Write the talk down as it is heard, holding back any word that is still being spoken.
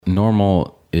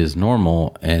Normal is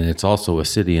Normal, and it's also a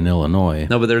city in Illinois.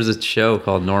 No, but there's a show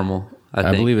called Normal.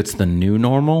 I believe it's the new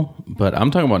Normal, but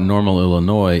I'm talking about Normal,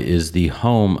 Illinois is the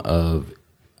home of,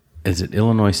 is it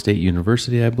Illinois State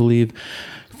University, I believe?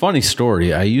 Funny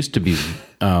story. I used to be,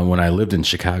 when I lived in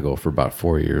Chicago for about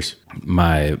 4 years,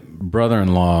 my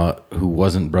brother-in-law, who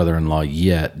wasn't brother-in-law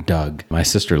yet, Doug, my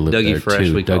sister lived Dougie there Fresh,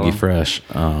 too. we call Dougie him. Fresh.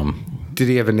 Did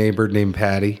he have a neighbor named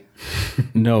Patty?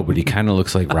 No, but he kind of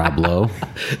looks like Rob Lowe.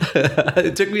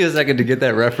 It took me a second to get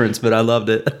that reference, but I loved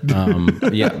it.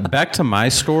 Yeah, back to my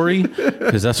story,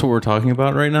 because that's what we're talking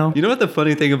about right now. You know what the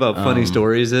funny thing about funny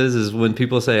stories is when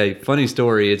people say a funny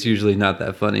story, it's usually not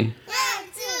that funny.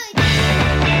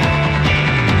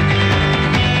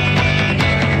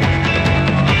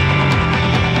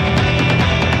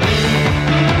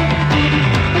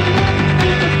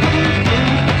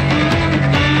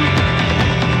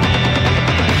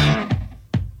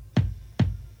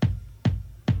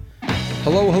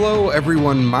 Hello,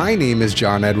 everyone. My name is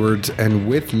John Edwards, and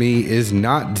with me is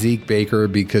not Zeke Baker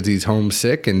because he's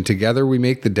homesick, and together we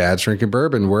make the Dad's Drinking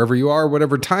Bourbon. Wherever you are,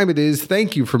 whatever time it is,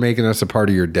 thank you for making us a part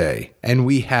of your day. And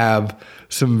we have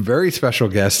some very special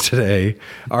guests today,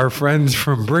 our friends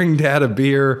from Bring Dad a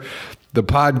Beer, the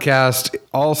podcast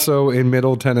also in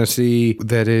Middle Tennessee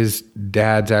that is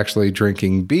Dad's actually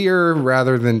drinking beer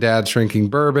rather than Dad's drinking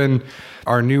bourbon.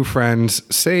 Our new friends,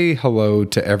 say hello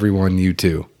to everyone, you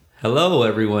two. Hello,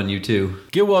 everyone, you two.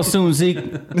 Get well soon, Zeke.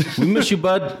 We miss you,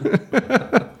 bud.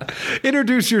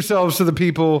 Introduce yourselves to the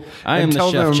people. I am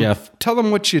the Chef Jeff. Tell them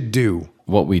what you do.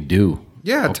 What we do.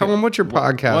 Yeah, Okay. tell them what your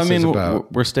podcast is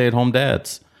about. We're stay-at-home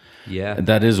dads. Yeah.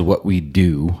 That is what we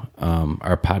do.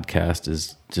 Our podcast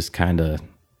is just kind of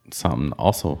something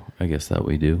also, I guess, that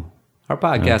we do. Our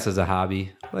podcast is a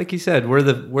hobby. Like you said, we're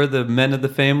the men of the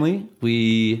family.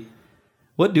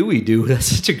 What do we do? That's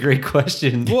such a great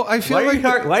question. Well, I feel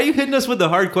why are you hitting us with the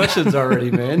hard questions already,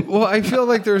 man? Well, I feel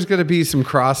like there's going to be some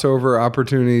crossover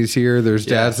opportunities here. There's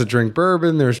dads that drink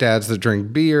bourbon. There's dads that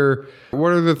drink beer. What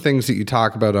are the things that you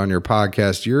talk about on your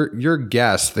podcast? Your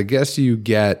guests, the guests you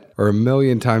get, are a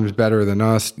million times better than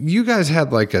us. You guys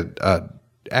had like a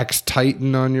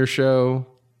ex-Titan on your show.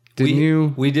 Didn't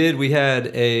you? We did. We've had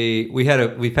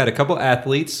a couple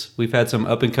athletes. We've had some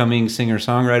up and coming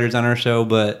singer-songwriters on our show,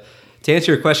 but to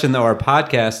answer your question, though, our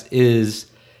podcast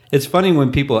it's funny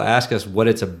when people ask us what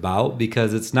it's about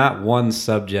because it's not one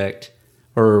subject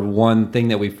or one thing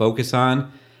that we focus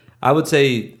on. I would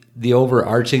say the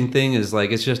overarching thing is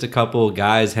like it's just a couple of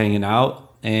guys hanging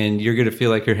out, and you're going to feel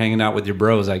like you're hanging out with your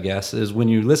bros, I guess, is when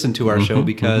you listen to our show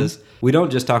because we don't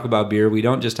just talk about beer. We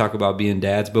don't just talk about being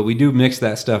dads, but we do mix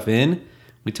that stuff in.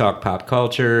 We talk pop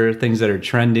culture, things that are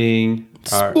trending.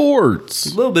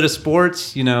 Sports. A little bit of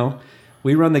sports, you know.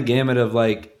 We run the gamut of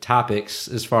like topics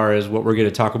as far as what we're going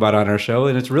to talk about on our show.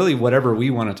 And it's really whatever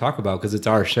we want to talk about because it's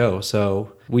our show.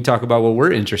 So we talk about what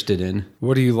we're interested in.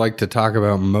 What do you like to talk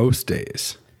about most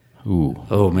days? Ooh.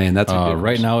 Oh, man, that's a good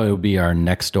Right question. now, it would be our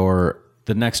Nextdoor.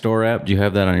 The Nextdoor app. Do you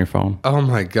have that on your phone? Oh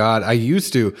my God, I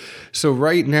used to. So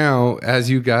right now, as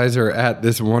you guys are at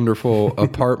this wonderful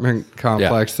apartment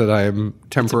complex that I am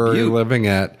temporarily living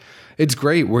at, it's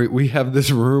great. We have this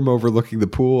room overlooking the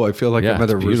pool. I feel like I'm at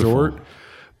a resort.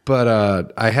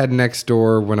 But I had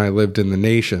Nextdoor when I lived in the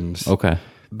Nations. Okay.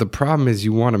 The problem is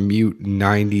you want to mute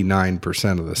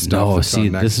 99% of the stuff. No, that's see,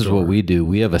 on this is what Nextdoor. we do.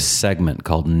 We have a segment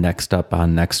called Next Up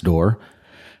on Nextdoor,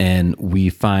 and we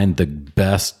find the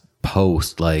best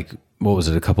post. Like, what was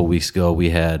it? A couple weeks ago, we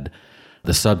had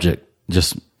the subject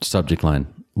line,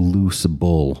 loose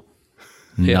bull,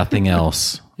 nothing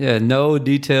else. Yeah, no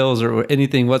details or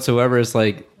anything whatsoever. It's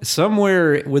like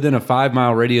somewhere within a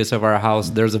 5-mile radius of our house,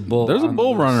 there's a bull. There's a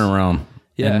bull running around.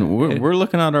 Yeah. And we're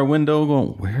looking out our window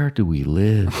going, where do we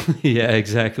live? Yeah,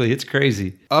 exactly. It's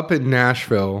crazy. Up in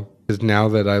Nashville, is now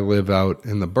that I live out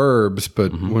in the burbs,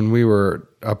 but when we were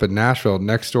up in Nashville,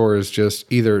 Nextdoor is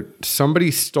just either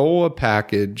somebody stole a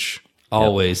package.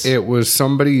 Always. It was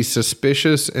somebody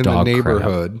suspicious in Dog the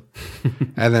neighborhood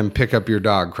and then pick up your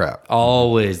dog crap.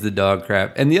 Always the dog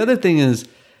crap. And the other thing is,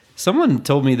 someone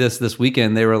told me this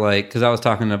weekend. They were like, because I was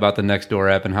talking about the Nextdoor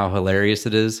app and how hilarious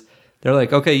it is. They're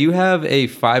like, okay, you have a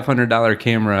 $500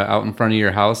 camera out in front of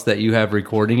your house that you have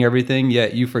recording everything,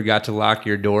 yet you forgot to lock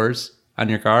your doors on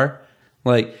your car.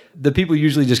 Like, the people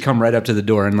usually just come right up to the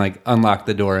door and like unlock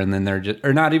the door, and then they're just,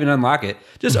 or not even unlock it,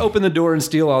 just open the door and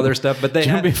steal all their stuff. But they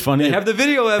It'd be funny they if- have the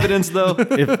video evidence though.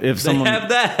 If someone They have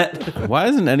that. Why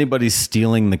isn't anybody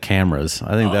stealing the cameras?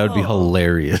 I think that would be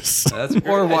hilarious. That's a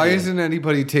great Or why idea. isn't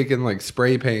anybody taking like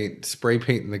spray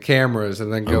painting the cameras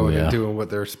and then going and doing what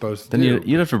they're supposed to Then do?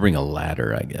 you'd have to bring a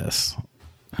ladder, I guess.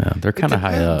 Yeah, they're kind of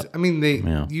high Depends. up. I mean,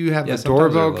 you have the sometimes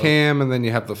doorbell they're low. cam, and then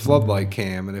you have the floodlight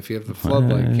cam. And if you have the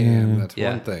floodlight cam, that's Yeah.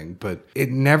 one thing. But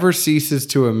it never ceases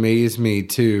to amaze me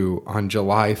too. On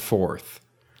July 4th,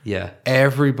 Yeah.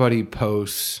 everybody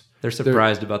posts. They're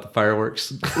surprised about the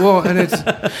fireworks. Well, and it's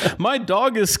My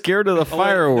dog is scared of the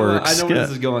fireworks. I know where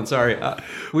this is going. Sorry.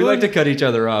 We like to cut each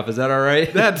other off. Is that all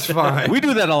right? that's fine. We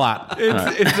do that a lot.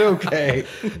 It's okay.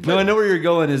 No, I know where you're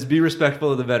going is be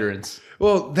respectful of the veterans.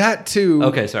 Well, that too.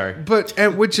 Okay, sorry. But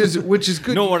which is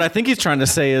good. No, what I think he's trying to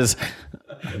say is,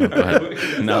 no, go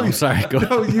ahead. No, I'm sorry. Go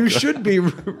No, you should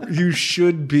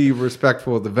be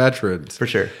respectful of the veterans. For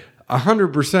sure.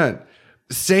 100%.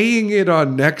 Saying it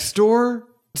on Nextdoor.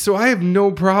 So I have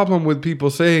no problem with people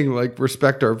saying like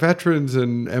respect our veterans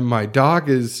and my dog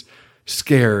is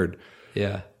scared.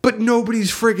 Yeah. But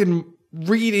nobody's friggin'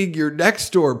 reading your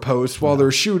Nextdoor post while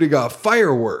they're shooting off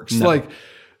fireworks. Like,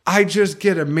 I just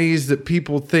get amazed that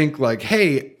people think like,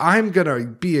 hey, I'm going to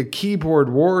be a keyboard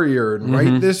warrior and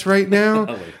write this right now.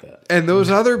 I like that. And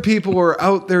those other people are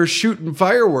out there shooting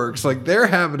fireworks. Like, they're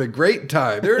having a great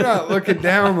time. They're not looking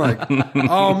down like,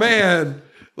 oh, man.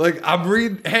 Like, I'm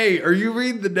reading, hey, are you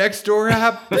reading the Nextdoor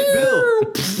app?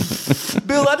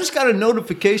 Bill, I just got a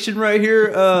notification right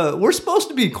here. We're supposed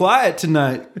to be quiet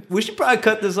tonight. We should probably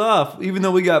cut this off, even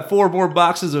though we got 4 more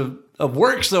boxes of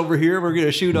works over here we're going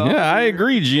to shoot off. Yeah, I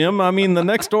agree, Jim. I mean, the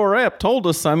Nextdoor app told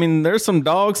us, I mean, there's some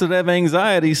dogs that have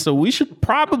anxiety, so we should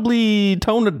probably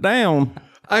tone it down.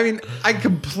 I mean, I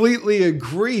completely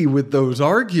agree with those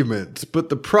arguments, but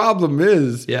the problem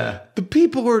is, the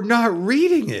people are not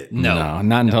reading it. No,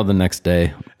 not until the next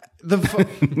day.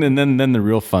 And then the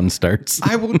real fun starts.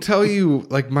 I will tell you,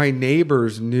 like, my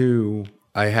neighbors knew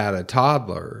I had a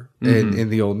toddler in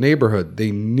the old neighborhood. They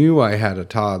knew I had a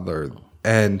toddler,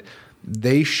 and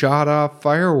they shot off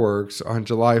fireworks on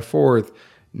July 4th,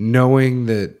 knowing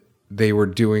that they were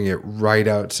doing it right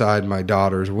outside my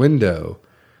daughter's window.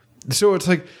 So it's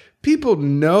like people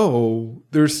know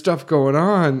there's stuff going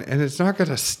on, and it's not going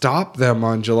to stop them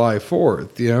on July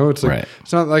 4th. You know, it's like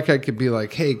It's not like I could be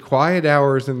like, "Hey, quiet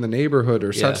hours in the neighborhood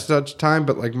or such time."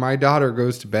 But like my daughter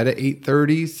goes to bed at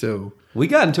 8:30, so We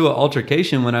got into an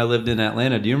altercation when I lived in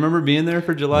Atlanta. Do you remember being there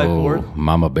for July 4th?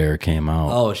 Mama Bear came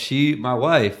out. Oh, my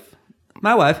wife.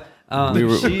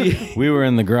 We were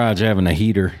in the garage having a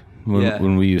heater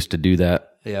when we used to do that.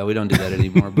 Yeah, we don't do that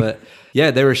anymore. But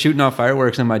yeah, they were shooting off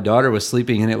fireworks and my daughter was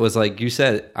sleeping. And it was like you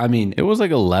said, I mean, it was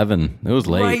like 11. It was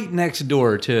late. Right next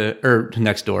door.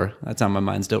 That's on my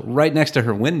mind still. Right next to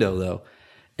her window, though.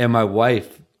 And my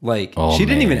wife, she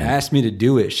didn't even ask me to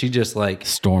do it. She just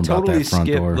stormed out that front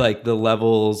skipped door. Like the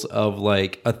levels of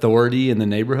like authority in the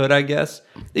neighborhood, I guess.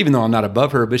 Even though I'm not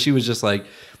above her, but she was just like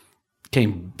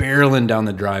came barreling down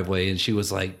the driveway and she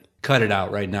was like, cut it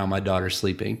out right now. My daughter's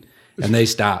sleeping. And they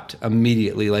stopped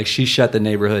immediately. Like she shut the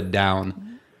neighborhood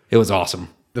down. It was awesome.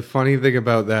 the funny thing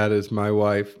about that is my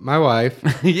wife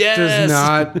Yes. does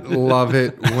not love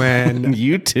it when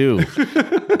You too.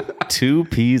 2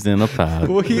 peas in a pod.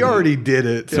 well, he already did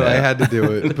it, so I had to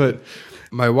do it. But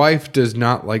my wife does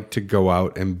not like to go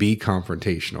out and be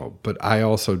confrontational, but I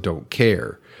also don't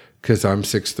care because I'm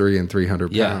 6'3" and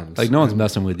 300 pounds. Like no one's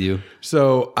messing with you.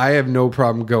 So I have no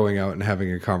problem going out and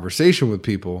having a conversation with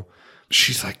people.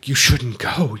 She's like, you shouldn't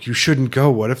go. You shouldn't go.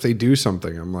 What if they do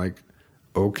something? I'm like,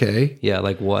 okay. Yeah,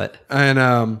 like what?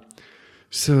 And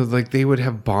so like they would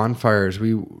have bonfires.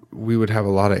 We would have a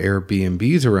lot of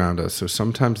Airbnbs around us. So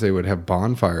sometimes they would have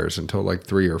bonfires until like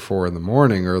 3 or 4 in the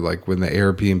morning, or like when the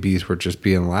Airbnbs were just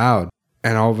being loud.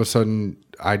 And all of a sudden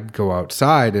I'd go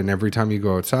outside, and every time you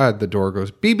go outside, the door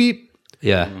goes beep, beep.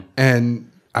 Yeah. And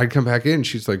I'd come back in.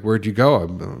 She's like, where'd you go?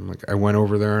 I'm like, I went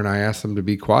over there and I asked them to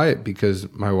be quiet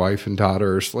because my wife and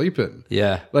daughter are sleeping.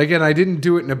 Yeah. Like, and I didn't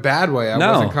do it in a bad way. I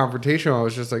No. wasn't confrontational. I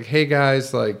was just like, hey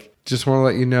guys, like, just want to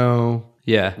let you know.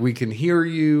 Yeah. We can hear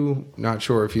you. Not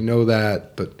sure if you know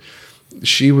that, but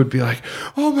she would be like,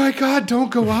 oh my God,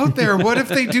 don't go out there. What if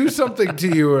they do something to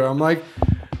you? And I'm like,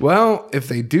 well, if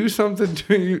they do something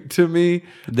to me,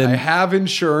 then I have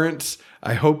insurance.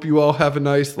 I hope you all have a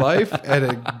nice life. And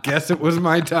I guess it was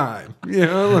my time. You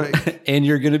know, like, And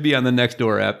you're going to be on the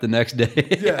Nextdoor app the next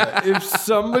day. yeah, if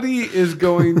somebody is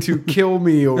going to kill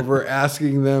me over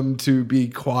asking them to be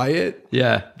quiet,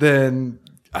 Yeah. then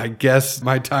I guess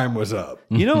my time was up.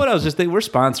 You know what I was just thinking? We're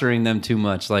sponsoring them too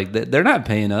much. Like they're not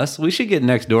paying us. We should get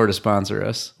Nextdoor to sponsor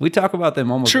us. We talk about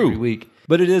them almost every week.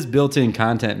 But it is built-in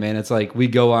content, man. It's like we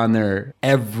go on there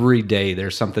every day.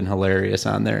 There's something hilarious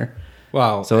on there.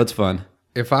 Wow. So it's fun.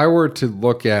 If I were to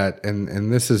look at,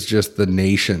 and this is just the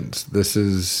nations, this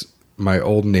is my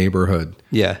old neighborhood.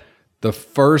 Yeah. The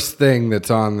first thing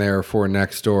that's on there for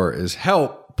Nextdoor is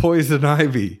help, poison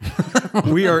ivy.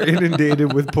 We are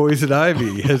inundated with poison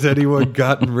ivy. Has anyone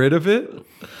gotten rid of it?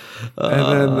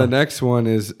 And then the next one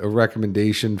is a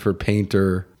recommendation for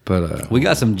Painter. But we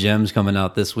got some gems coming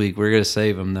out this week. We're gonna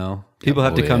save them though. People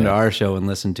have to come to our show and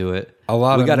listen to it. a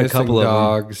lot we of got a missing couple of them.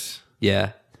 dogs.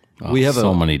 Yeah, Oh, we have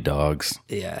so many dogs.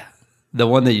 Yeah, the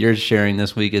one that you're sharing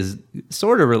this week is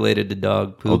sort of related to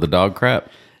dog poop. Oh, the dog crap.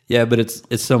 Yeah, but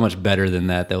it's so much better than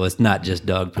that, though. It's not just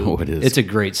dog poop. Oh, it is. It's a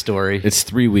great story. It's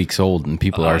 3 weeks old, and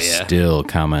people are yeah. still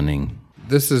commenting.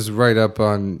 This is right up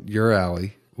on your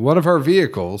alley. One of our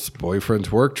vehicles,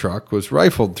 boyfriend's work truck, was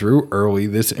rifled through early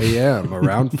this a.m.,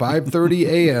 around 5:30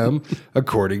 a.m.,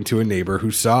 according to a neighbor who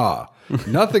saw.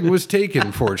 Nothing was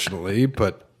taken, fortunately,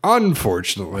 but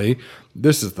unfortunately,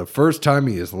 this is the first time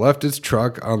he has left his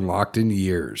truck unlocked in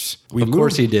years. Of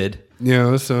course he did. You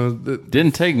know, so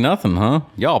Didn't take nothing, huh?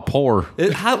 Y'all poor.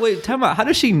 Wait, time out. How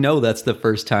does she know that's the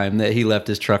first time that he left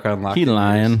his truck unlocked? He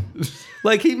lying.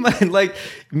 Like he might, like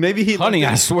maybe he. Honey,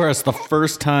 I left swear it's the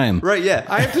first time. it- right? Yeah,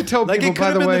 I have to tell like people, it could by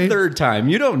have the been way, the third time.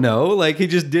 You don't know. Like he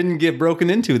just didn't get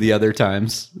broken into the other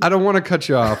times. I don't want to cut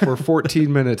you off. We're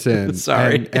 14 minutes in.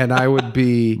 Sorry. And I would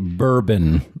be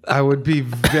Bourbon.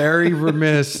 very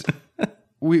remiss.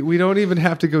 We don't even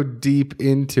have to go deep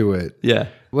into it. Yeah.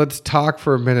 Let's talk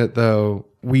for a minute, though.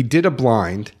 We did a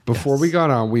blind. Before we got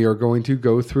on, we are going to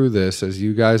go through this. As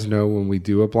you guys know, when we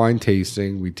do a blind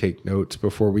tasting, we take notes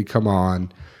before we come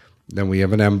on. Then we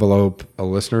have an envelope. A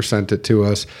listener sent it to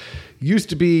us. Used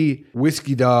to be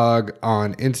Whiskey Dog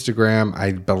on Instagram.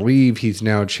 I believe he's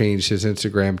now changed his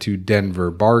Instagram to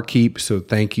Denver Barkeep. So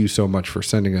thank you so much for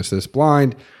sending us this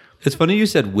blind. It's funny you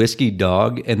said whiskey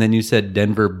dog and then you said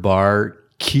Denver bar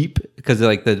keep because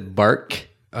like the bark.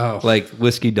 Oh. Like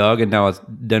whiskey dog and now it's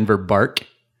Denver bark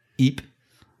eep.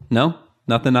 No?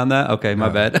 Nothing on that? Okay, my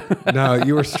bad. No,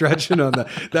 you were stretching on that.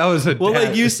 That was a Well,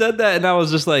 like you said that and I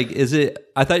was just like, is it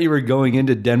I thought you were going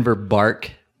into Denver bark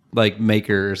like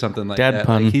maker or something like Dad that.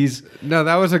 pun. Like he's No,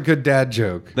 that was a good dad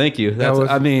joke. thank you. That's was-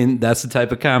 I mean, that's the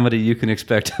type of comedy you can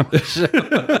expect on the show.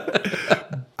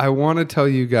 I want to tell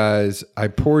you guys, I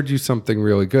poured you something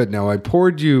really good. Now, I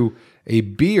poured you a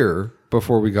beer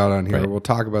before we got on here. Right. We'll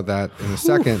talk about that in a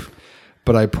second.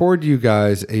 But I poured you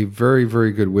guys a very,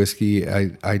 very good whiskey.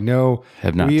 I know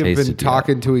Have not we have been tasted yet.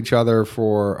 talking to each other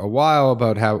for a while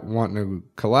about how wanting to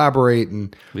collaborate,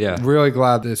 and Yeah. really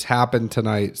glad this happened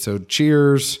tonight. So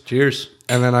cheers. Cheers.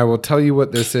 And then I will tell you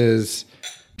what this is.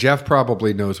 Jeff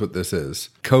probably knows what this is.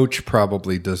 Coach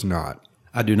probably does not.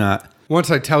 I do not.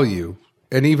 Once I tell you,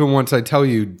 and even once I tell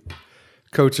you,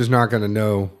 Coach is not going to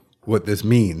know what this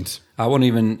means. I won't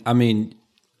even. I mean,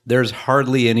 there's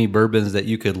hardly any bourbons that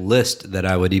you could list that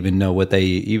I would even know what they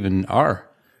even are.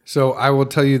 So I will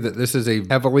tell you that this is a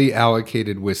heavily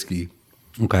allocated whiskey.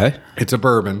 Okay. It's a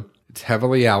bourbon. It's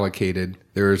heavily allocated.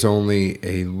 There is only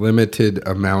a limited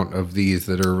amount of these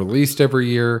that are released every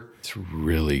year. It's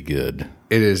really good.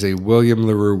 It is a William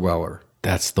LaRue Weller.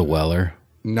 That's the Weller.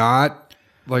 Not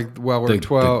like Weller The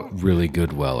 12. really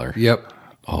good Weller. Yep.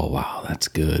 Oh, wow. That's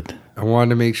good. I wanted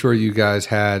to make sure you guys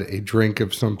had a drink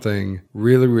of something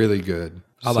really, really good.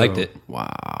 I liked it.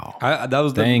 Wow. That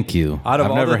was the, Thank you. Out of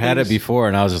I've all never the had it things- before,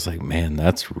 and I was just like, man,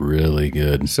 that's really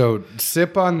good. So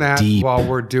sip on that Deep. while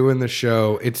we're doing the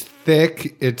show. It's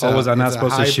thick. It's Oh, was I not it's a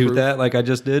supposed to high shoot proof. that like I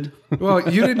just did? Well,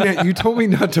 you didn't. You told me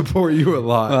not to pour you a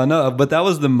lot. No, but that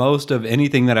was the most of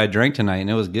anything that I drank tonight, and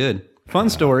it was good. Fun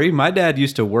story. My dad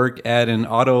used to work at an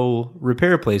auto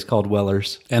repair place called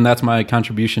Weller's, and that's my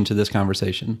contribution to this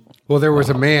conversation. Well, there was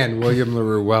a man, William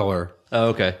LaRue Weller, Oh,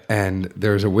 okay. and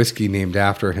there's a whiskey named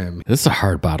after him. This is a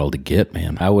hard bottle to get,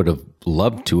 man. I would have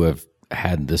loved to have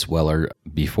had this Weller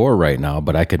before right now,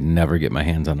 but I could never get my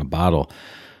hands on a bottle.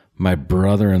 My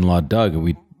brother-in-law, Doug,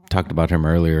 we talked about him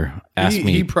earlier, asked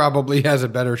me. He probably has a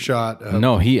better shot. Of,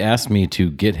 No, he asked me to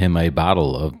get him a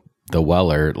bottle of the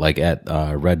Weller, like at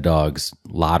Red Dog's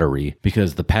lottery,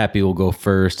 because the Pappy will go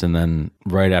first, and then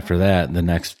right after that, the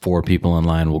next 4 people in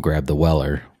line will grab the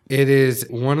Weller. It is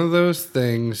one of those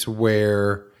things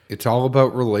where it's all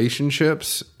about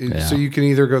relationships. So you can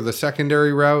either go the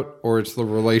secondary route or it's the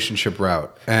relationship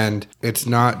route. And it's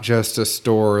not just a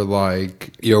store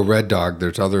like, Red Dog.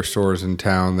 There's other stores in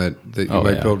town that you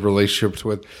might build relationships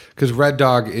with. Because Red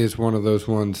Dog is one of those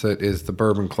ones that is the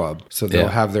bourbon club. So they'll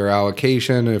have their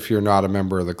allocation. If you're not a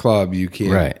member of the club, you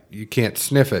can't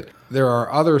sniff it. There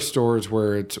are other stores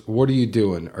where it's, what are you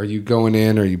doing? Are you going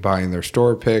in? Are you buying their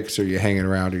store picks? Are you hanging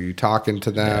around? Are you talking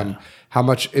to them? How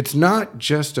much? It's not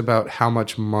just about how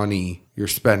much money you're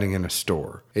spending in a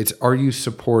store. It's, are you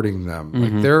supporting them?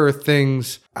 Like, there are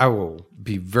things, I will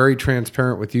be very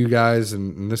transparent with you guys,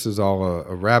 and this is all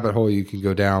a rabbit hole you can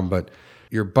go down, but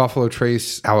your Buffalo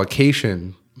Trace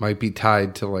allocation might be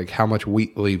tied to like how much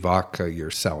Wheatley vodka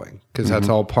you're selling, because that's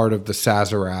all part of the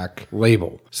Sazerac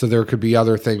label. So there could be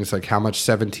other things like how much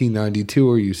 1792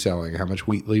 are you selling? How much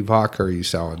Wheatley vodka are you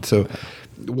selling? So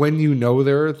when you know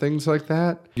there are things like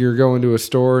that, you're going to a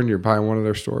store and you're buying one of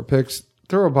their store picks,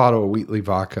 throw a bottle of Wheatley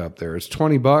vodka up there. It's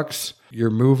 $20. You're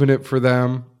moving it for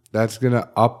them. That's going to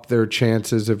up their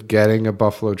chances of getting a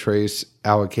Buffalo Trace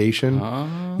allocation.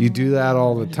 You do that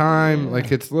all the time. Like,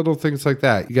 it's little things like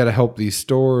that. You got to help these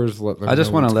stores. Let them I just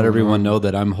know want to what's let going everyone on. know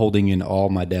that I'm holding in all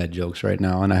my dad jokes right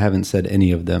now, and I haven't said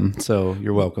any of them. So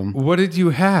you're welcome. What did you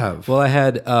have? Well, I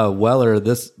had Weller.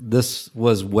 This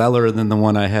was Weller than the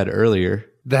one I had earlier.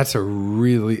 That's a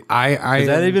really Is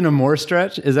that even a more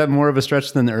stretch? Is that more of a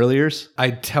stretch than the earliers? I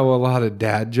tell a lot of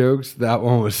dad jokes. That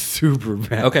one was super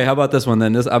bad. Okay, how about this one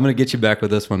then? I'm going to get you back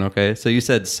with this one, okay? So you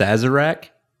said Sazerac?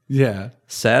 Yeah.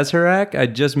 Sazerac? I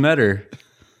just met her.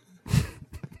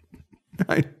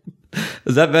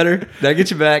 Is that better? Did I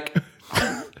get you back?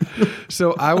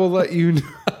 So I will let you know.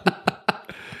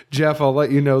 Jeff, I'll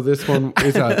let you know this one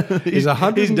is a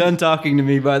 100. He's done talking to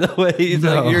me, by the way. He's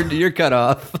No. like, you're cut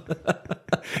off.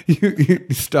 You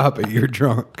stop it. You're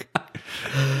drunk.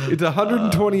 It's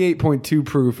 128.2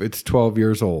 proof. It's 12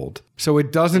 years old. So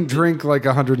it doesn't drink like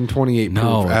 128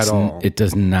 No, proof at all. it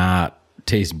does not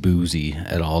taste boozy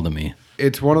at all to me.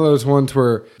 It's one of those ones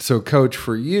where, so Coach,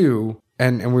 for you,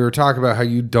 and we were talking about how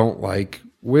you don't like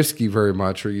whiskey very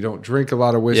much, or you don't drink a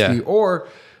lot of whiskey, Yeah. or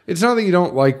it's not that you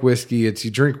don't like whiskey, it's you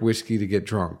drink whiskey to get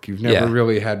drunk. You've never Yeah.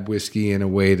 really had whiskey in a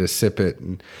way to sip it.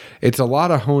 And it's a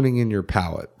lot of honing in your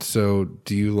palate. So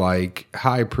do you like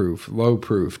high proof, low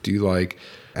proof? Do you like,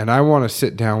 and I want to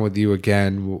sit down with you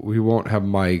again. We won't have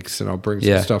mics and I'll bring some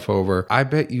Yeah. stuff over. I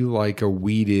bet you like a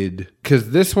wheated,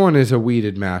 because this one is a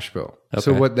wheated mash bill.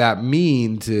 So Okay. what that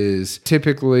means is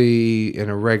typically in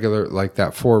a regular, like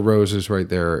that Four Roses right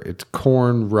there, it's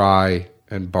corn, rye,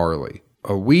 and barley.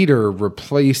 A wheater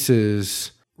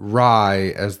replaces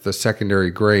rye as the secondary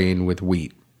grain with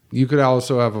wheat. You could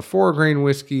also have a 4-grain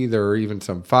whiskey. There are even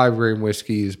some 5-grain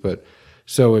whiskeys. But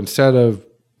so instead of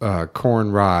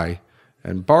corn, rye,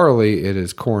 and barley, it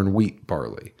is corn, wheat,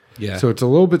 barley. Yeah. So it's a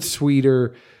little bit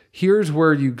sweeter. Here's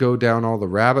where you go down all the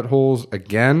rabbit holes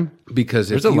again, because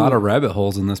There's a lot of rabbit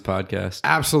holes in this podcast.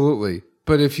 absolutely.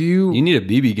 But if you You need a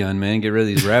BB gun, man. Get rid of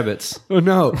these rabbits. oh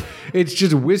no, it's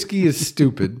just whiskey is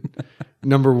stupid.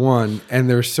 Number one, and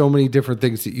there's so many different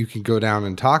things that you can go down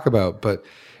and talk about. But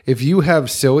if you have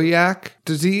celiac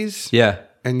disease, Yeah.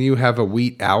 and you have a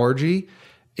wheat allergy,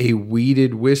 a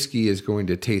wheated whiskey is going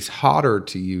to taste hotter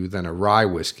to you than a rye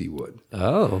whiskey would.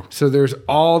 Oh. So there's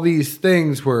all these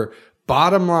things where,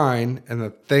 bottom line, and the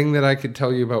thing that I could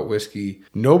tell you about whiskey,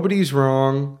 nobody's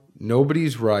wrong,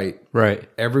 nobody's right. Right.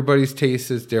 Everybody's taste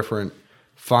is different.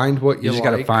 Find what you You just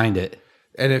like. got to find it.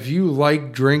 And if you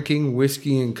like drinking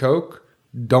whiskey and Coke,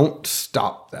 don't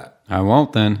stop that. I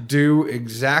won't then. Do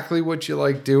exactly what you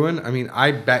like doing. I mean,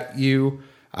 I bet you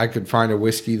I could find a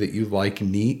whiskey that you like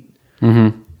neat.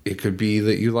 Mm-hmm. It could be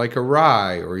that you like a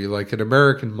rye or you like an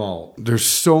American malt. There's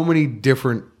so many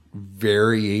different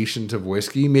variations of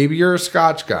whiskey. Maybe you're a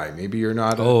Scotch guy. Maybe you're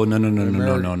not. Oh,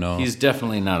 no. He's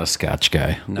definitely not a Scotch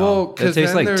guy. No. Well, It 'cause tastes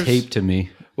then like there's- tape to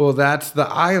me. Well, that's the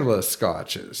Isla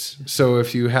Scotches. So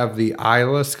if you have the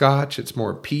Isla Scotch, it's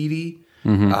more peaty.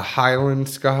 A Highland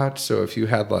Scotch. So if you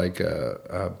had like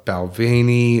a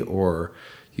Balvenie or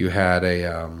you had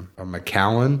a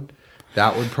Macallan,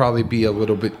 that would probably be a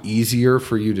little bit easier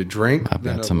for you to drink. I've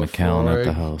than got a some Macallan at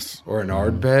the Laphroaig house. or an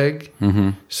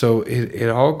Ardbeg. So it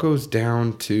all goes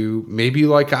down to maybe you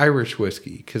like Irish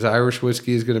whiskey, because Irish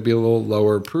whiskey is going to be a little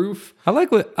lower proof. I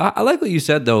like what you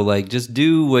said though. Like, just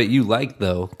do what you like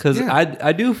though, because Yeah.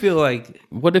 I do feel like.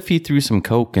 What if he threw some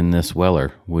Coke in this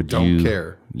Weller? Would Don't you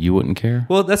care. You wouldn't care?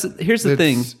 Well, here's the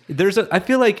thing. It's- I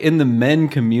feel like in the men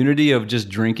community of just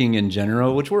drinking in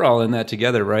general, which we're all in that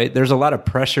together, right? There's a lot of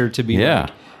pressure to be. Yeah.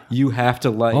 Like, you have to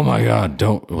like. Oh my God!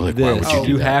 Don't. Like, why would This. you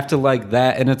do You that? have to like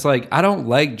that, and it's like I don't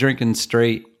like drinking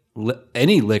straight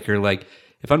any liquor. Like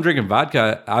if I'm drinking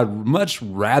vodka, I'd much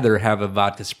rather have a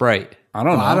vodka Sprite. I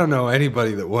don't know. I don't know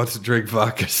anybody that wants to drink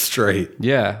vodka straight.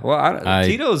 Yeah, well, I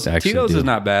Tito's actually Tito's do. is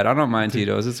not bad. I don't mind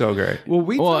Tito's. It's so great. Well,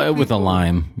 we Well, tell with a people-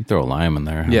 lime, you throw a lime in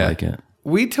there. Yeah. I like it.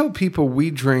 We tell people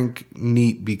we drink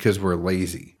neat because we're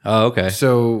lazy. Oh, okay.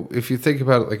 So if you think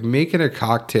about it, like making a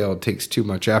cocktail takes too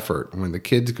much effort. When the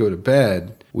kids go to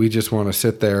bed, we just want to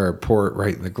sit there and pour it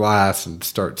right in the glass and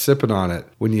start sipping on it.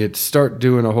 When you start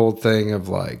doing a whole thing of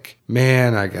like,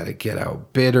 man, I got to get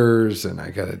out bitters and I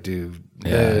got to do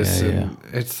this. Yeah, and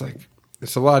it's like,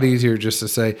 It's a lot easier just to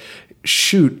say,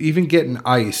 shoot, even getting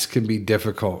ice can be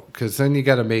difficult because then you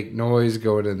got to make noise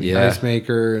going in the ice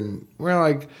maker and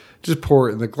just pour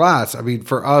it in the glass. I mean,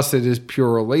 for us, it is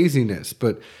pure laziness,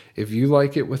 but if you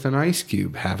like it with an ice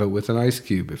cube, have it with an ice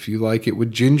cube. If you like it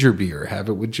with ginger beer, have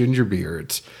it with ginger beer.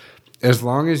 It's as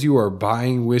long as you are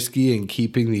buying whiskey and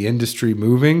keeping the industry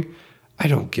moving, I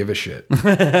don't give a shit.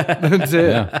 That's it.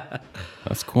 Yeah.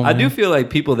 That's cool. I do feel like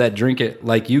people that drink it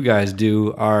like you guys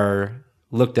do are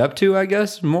looked up to, I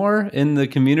guess, more in the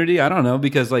community. I don't know,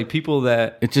 because like people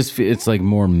that it's like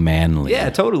more manly. Yeah,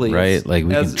 totally. Right? Like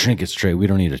we can drink it straight. We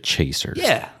don't need a chaser.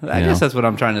 Yeah, I guess that's what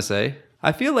I'm trying to say.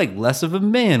 I feel like less of a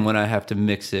man when I have to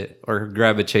mix it or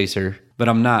grab a chaser, but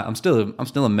I'm not. I'm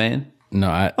still a man. No,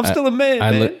 I'm still a man.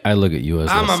 I look at you as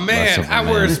I'm less, a man. less of a I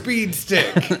man. wear a speed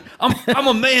stick. I'm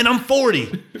a man. I'm 40.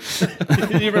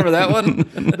 You remember that one?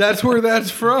 That's where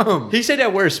that's from. He said I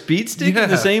wear a speed stick. Yeah.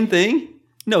 The same thing.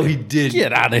 No, he didn't.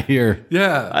 Get out of here.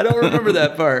 Yeah. I don't remember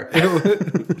that part.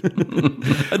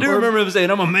 I do remember him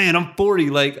saying, "I'm a man. I'm 40."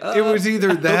 Like It was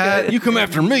either that. You come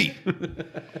after me.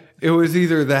 It was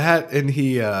either that, and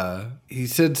he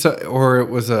said so, or it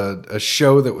was a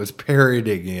show that was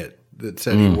parodying it that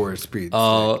said he wore a speed stick.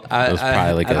 Oh, It was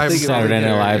probably like I a think it was Saturday Night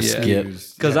there, Live yeah.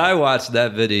 skit. Because I watched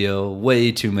that video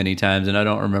way too many times, and I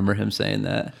don't remember him saying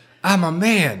that. I'm a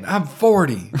man. I'm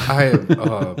 40. I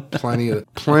have plenty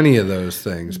of those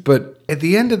things. But at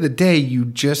the end of the day, you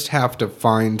just have to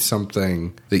find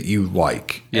something that you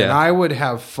like. Yeah. And I would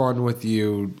have fun with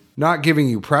you, not giving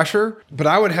you pressure, but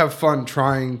I would have fun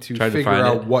trying to figure find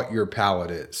out it. what your palate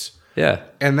is. Yeah.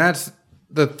 And that's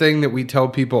the thing that we tell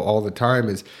people all the time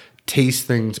is taste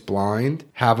things blind,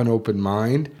 have an open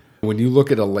mind. When you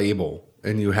look at a label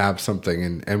and you have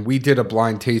something, and we did a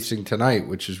blind tasting tonight,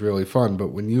 which is really fun, but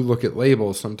when you look at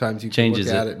labels, sometimes you can Changes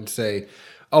look at it. it and say,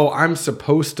 oh, I'm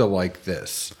supposed to like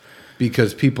this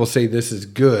because people say this is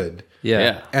good.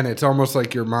 Yeah. And it's almost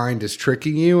like your mind is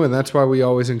tricking you, and that's why we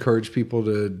always encourage people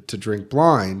to drink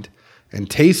blind and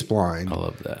taste blind. I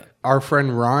love that. Our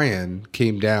friend Ryan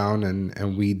came down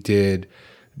and we did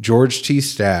George T.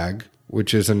 Stagg,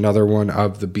 which is another one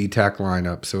of the BTAC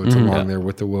lineup. So it's along there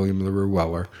with the William LaRue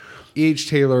Weller. E.H.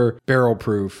 Taylor Barrel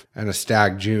Proof and a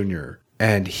Stagg Jr.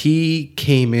 And he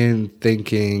came in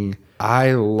thinking,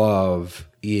 I love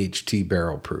EHT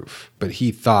Barrel Proof. But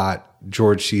he thought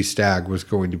George T. Stagg was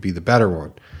going to be the better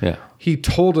one. Yeah. He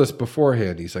told us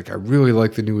beforehand, he's like, I really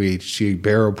like the new EHT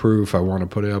Barrel Proof. I want to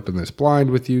put it up in this blind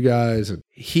with you guys. And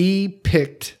he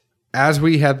picked, as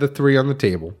we had the three on the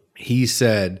table, he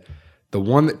said, the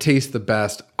one that tastes the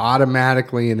best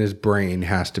automatically in his brain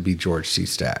has to be George T.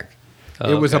 Stagg.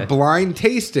 Oh, it was a okay. blind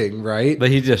tasting, right? But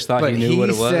he just thought But he knew what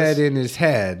it was. He said in his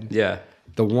head, Yeah.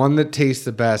 the one that tastes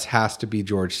the best has to be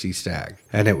George T. Stagg.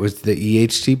 And it was the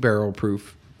EHT Barrel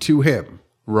Proof to him.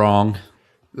 Wrong.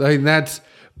 Like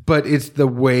but it's the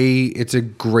way, it's a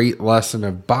great lesson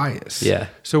of bias. Yeah.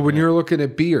 So when you're looking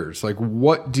at beers, like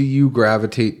what do you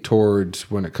gravitate towards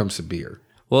when it comes to beer?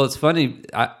 Well, it's funny.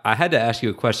 I had to ask you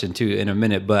a question too in a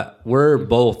minute, but we're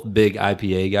both big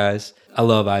IPA guys. I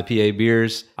love IPA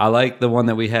beers. I like the one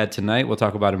that we had tonight. We'll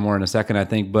talk about it more in a second, I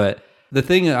think. But the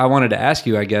thing I wanted to ask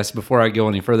you, I guess, before I go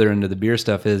any further into the beer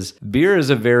stuff is beer is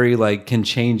a very can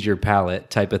change your palate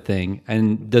type of thing.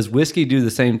 And does whiskey do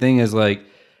the same thing as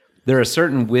there are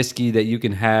certain whiskey that you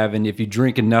can have, and if you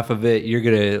drink enough of it, you're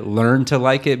going to learn to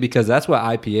like it, because that's what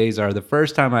IPAs are. The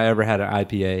first time I ever had an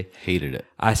IPA, Hated it.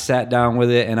 I sat down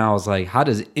with it and I was like, how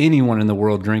does anyone in the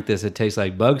world drink this? It tastes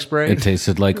like bug spray. It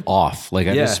tasted like off. Like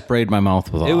I Yeah. just sprayed my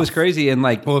mouth with off. It was crazy. And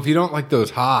Well, if you don't like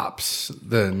those hops,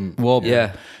 then Well,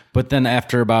 Yeah. But then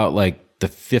after about the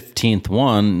 15th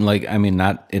one,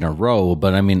 not in a row,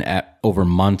 but over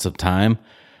months of time,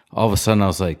 all of a sudden I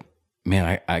was like,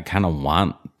 man, I kind of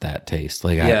want that taste.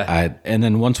 And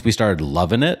then once we started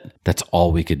loving it, that's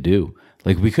all we could do.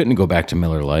 We couldn't go back to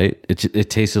Miller Lite. It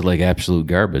tasted like absolute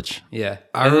garbage. yeah.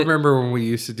 I remember when we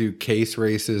used to do case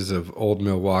races of Old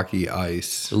Milwaukee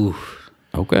Ice. Ooh.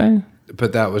 Okay.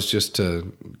 But that was just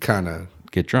to kind of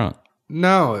Get drunk.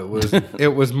 no, it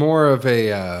was more of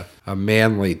a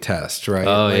manly test, right?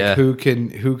 Oh, yeah. Who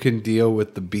can deal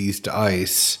with the beast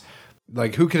ice?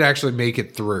 Who can actually make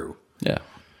it through? Yeah.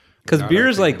 Because beer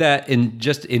is like that in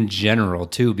general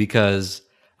too, because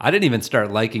I didn't even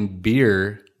start liking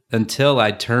beer until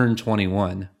I turned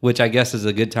 21, which I guess is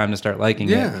a good time to start liking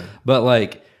Yeah. it. But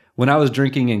when I was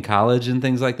drinking in college and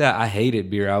things like that, I hated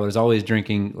beer. I was always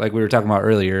drinking, like we were talking about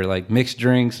earlier, mixed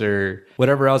drinks or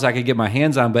whatever else I could get my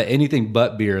hands on, but anything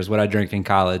but beer is what I drank in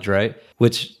college, right?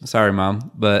 Which, sorry,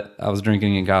 Mom, but I was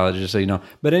drinking in college, just so you know.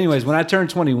 But anyways, when I turned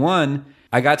 21,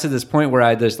 I got to this point where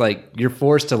I just like, you're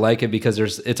forced to like it because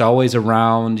it's always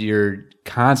around. You're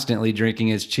constantly drinking.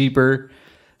 It's cheaper.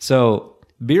 So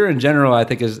beer in general, I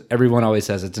think, is, everyone always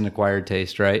says it's an acquired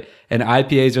taste, right? And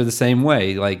IPAs are the same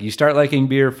way. Like, you start liking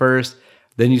beer first,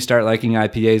 then you start liking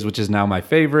IPAs, which is now my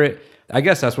favorite. I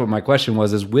guess that's what my question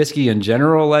was. Is whiskey in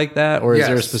general like that? Or is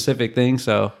there a specific thing?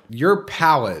 So your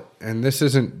palate, and this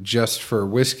isn't just for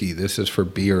whiskey, this is for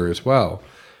beer as well.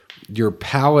 Your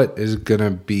palate is going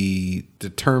to be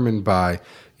determined by,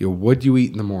 what you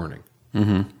eat in the morning.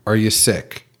 Mm-hmm. Are you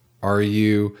sick?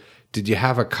 Did you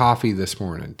have a coffee this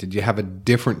morning? Did you have a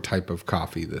different type of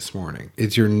coffee this morning?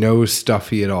 Is your nose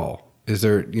stuffy at all? Is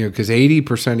there, because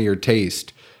 80% of your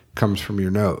taste comes from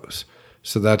your nose.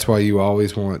 So that's why you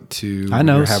always want to, when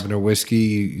you're having a whiskey,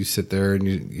 you sit there and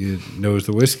you nose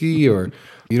the whiskey, or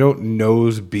you don't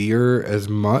nose beer as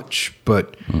much,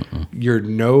 but your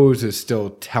nose is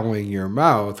still telling your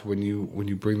mouth when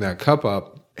you bring that cup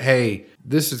up, hey,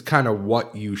 this is kind of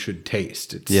what you should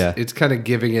taste. It's kind of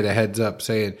giving it a heads up,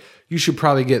 saying you should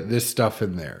probably get this stuff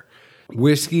in there.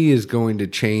 Whiskey is going to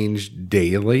change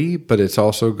daily, but it's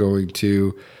also going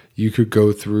to, you could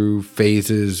go through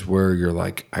phases where you're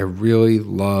like, I really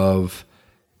love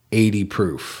 80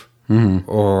 proof. Mm-hmm.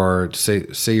 Or say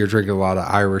you're drinking a lot of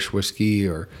Irish whiskey,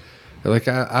 or you're like,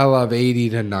 I love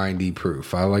 80 to 90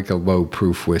 proof. I like a low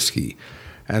proof whiskey.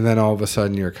 And then all of a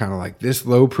sudden you're kind of like, this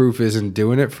low proof isn't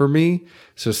doing it for me.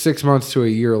 So 6 months to a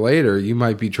year later, you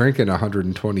might be drinking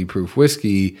 120 proof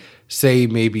whiskey. Say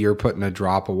maybe you're putting a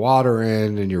drop of water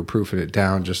in and you're proofing it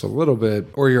down just a little bit,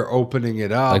 or you're opening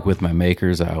it up. Like with my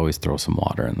makers, I always throw some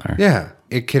water in there. Yeah.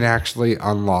 It can actually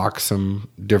unlock some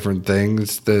different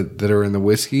things that are in the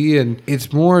whiskey. And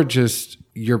it's more just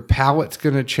your palate's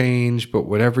going to change, but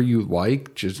whatever you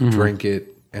like, just drink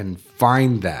it and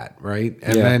find that, right?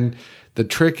 And then the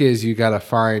trick is you got to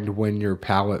find when your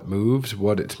palate moves,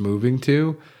 what it's moving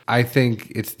to. I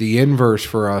think it's the inverse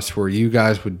for us, where you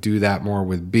guys would do that more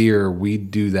with beer.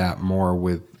 We'd do that more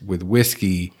with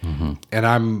whiskey. Mm-hmm. And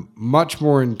I'm much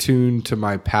more in tune to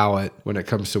my palate when it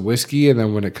comes to whiskey. And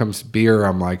then when it comes to beer,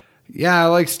 I'm like, yeah, I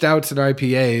like stouts and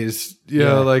IPAs.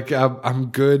 Like I'm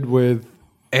good with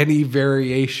any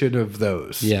variation of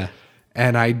those. Yeah.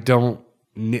 And I don't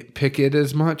nitpick it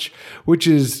as much, which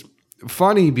is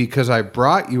funny because I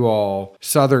brought you all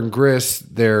Southern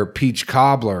Grist, their peach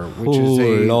cobbler, which is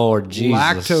a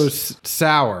lactose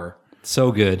sour.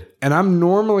 So good. And I'm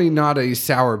normally not a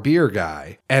sour beer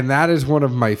guy, and that is one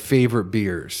of my favorite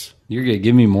beers. You're going to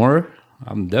give me more?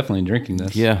 I'm definitely drinking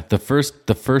this. Yeah, the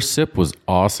first sip was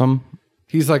awesome.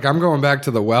 He's like, I'm going back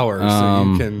to the Weller, so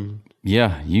you can...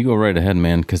 Yeah, you go right ahead,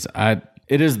 man, because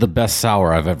it is the best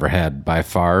sour I've ever had by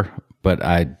far, but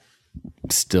I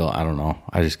don't know.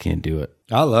 I just can't do it.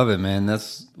 I love it, man.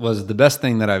 Was the best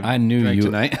thing that I've drank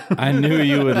tonight. I knew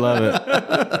you would love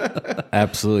it.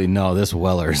 Absolutely. No, this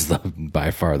Weller is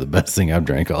by far the best thing I've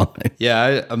drank all night.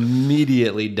 Yeah, I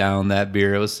immediately downed that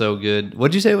beer. It was so good.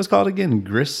 What'd you say it was called again?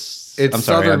 Grist? It's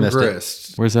Southern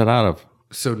Grist. Where's that out of?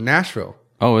 So Nashville.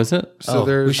 Oh, is it?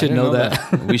 So we should know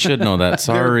that. We should know that.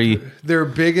 Sorry. Their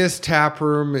biggest tap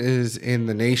room is in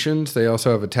the Nations. They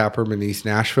also have a tap room in East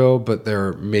Nashville, but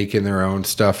they're making their own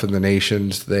stuff in the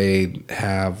Nations. They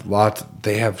have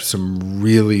some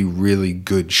really, really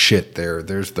good shit there.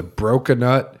 There's the Broca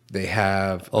Nut. They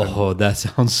have... Oh, that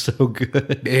sounds so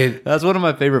good. That's one of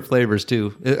my favorite flavors,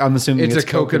 too. I'm assuming it's a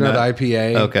coconut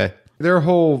IPA. Okay. Their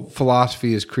whole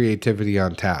philosophy is creativity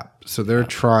on tap. So they're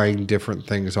trying different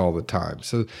things all the time.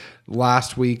 So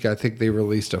last week, I think they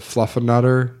released a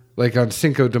Fluffernutter. Like on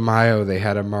Cinco de Mayo, they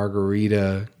had a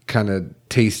margarita kind of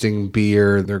tasting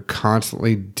beer. They're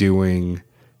constantly doing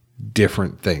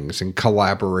different things and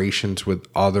collaborations with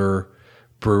other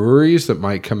breweries that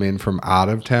might come in from out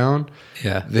of town.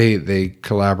 Yeah. They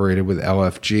collaborated with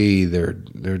LFG.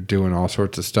 They're doing all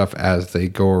sorts of stuff as they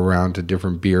go around to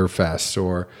different beer fests,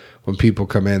 or when people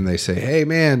come in, they say, "Hey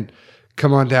man,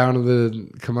 come on down to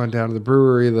the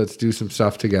brewery. Let's do some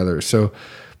stuff together." So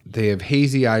they have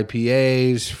hazy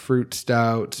IPAs, fruit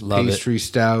stouts, pastry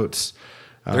stouts.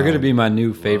 They're going to be my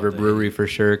new favorite brewery for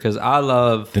sure, because I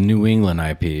love... The New England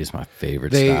IPA is my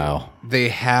favorite style. They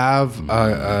have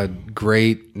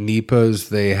great NEPAs.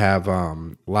 They have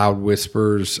Loud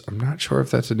Whispers. I'm not sure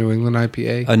if that's a New England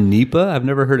IPA. A NEPA? I've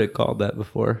never heard it called that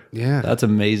before. Yeah. That's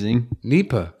amazing.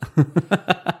 NEPA.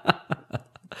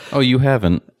 Oh, you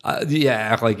haven't? Yeah,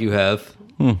 act like you have.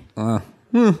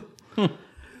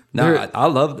 No, I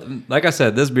love, like I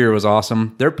said, this beer was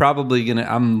awesome. They're probably going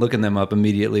to, I'm looking them up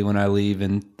immediately when I leave,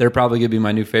 and they're probably going to be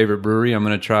my new favorite brewery. I'm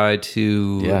going to try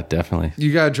to... Yeah, definitely.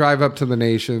 You got to drive up to the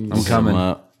Nations. I'm coming.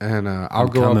 And I'll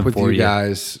go up with you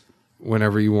guys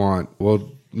whenever you want.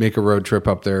 We'll make a road trip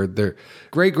up there. They're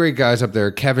great guys up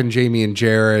there. Kevin, Jamie, and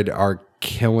Jared are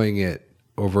killing it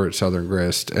over at Southern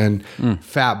Grist, and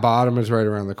Fat Bottom is right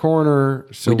around the corner.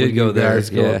 So We did when go you there, guys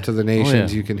go yeah. up to the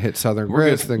Nations, yeah. you can hit Southern We're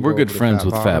Grist. good, Then we're go good over to friends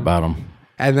with Fat Bottom.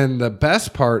 And then the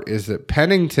best part is that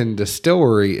Pennington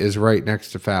Distillery is right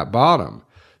next to Fat Bottom.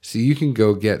 So you can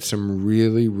go get some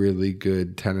really, really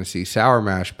good Tennessee Sour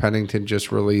Mash. Pennington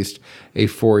just released a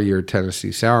 4-year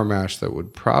Tennessee Sour Mash that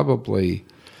would probably...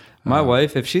 My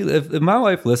wife, if my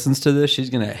wife listens to this, she's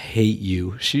gonna hate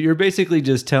you. You're basically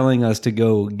just telling us to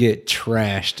go get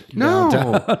trashed. No,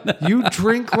 you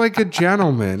drink like a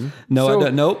gentleman. No, I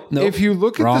don't. Nope. If you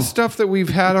look at the stuff that we've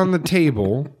had on the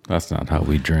table... That's not how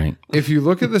we drink. If you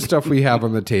look at the stuff we have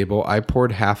on the table, I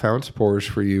poured half-ounce pours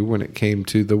for you when it came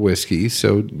to the whiskey.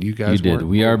 So you guys You did. weren't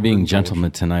We are being overindulged.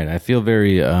 gentlemen tonight. I feel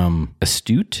very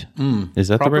astute. Is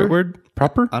that the Proper? right word?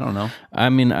 Proper? I don't know. I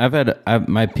mean,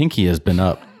 my pinky has been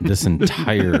up this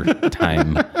entire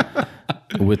time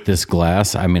with this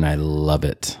glass. I mean, I love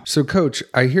it. So, Coach,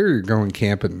 I hear you're going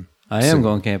camping. I am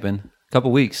going camping.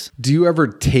 Couple weeks. Do you ever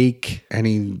take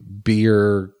any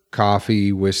beer,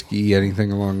 coffee, whiskey,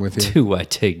 anything along with you? Do I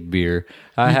take beer?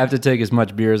 I have to take as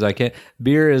much beer as I can.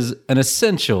 Beer is an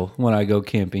essential when I go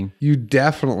camping. You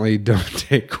definitely don't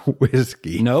take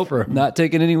whiskey. Nope, not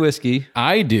taking any whiskey.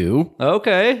 I do.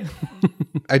 Okay.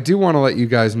 I do want to let you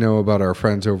guys know about our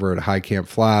friends over at High Camp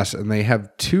Flask, and they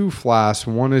have 2 flasks.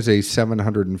 One is a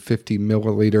 750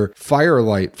 milliliter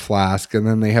Firelight flask, and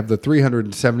then they have the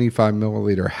 375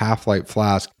 milliliter Half-Light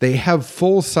flask. They have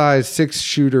full-size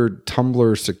 6-shooter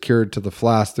tumblers secured to the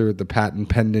flask through the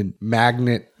patent-pending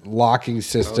magnet locking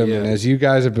system. And as you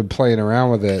guys have been playing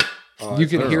around with it, you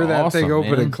can hear that thing awesome,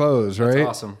 open man. and close, right?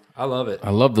 Awesome. I love it.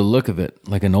 I love the look of it,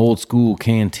 like an old school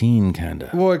canteen kind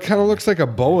of. Well, it kind of looks like a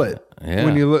bullet. Yeah.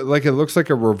 When you look, like it looks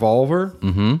like a revolver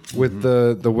with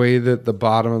the way that the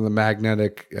bottom of the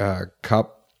magnetic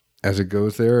cup as it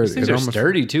goes there. These things are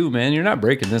sturdy too, man. You're not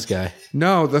breaking this guy.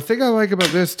 No, the thing I like about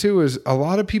this too is a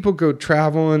lot of people go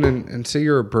traveling and say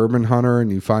you're a bourbon hunter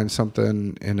and you find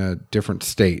something in a different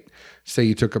state. Say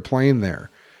you took a plane there.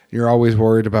 You're always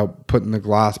worried about putting the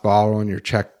glass bottle in your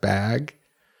checked bag.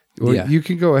 Well, Yeah. you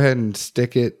can go ahead and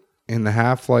stick it in the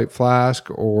Half-Light flask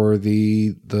or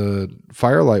the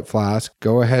Firelight flask.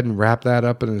 Go ahead and wrap that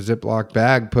up in a Ziploc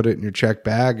bag, put it in your checked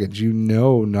baggage. You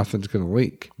know nothing's going to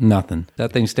leak. Nothing.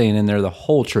 That thing's staying in there the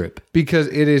whole trip. Because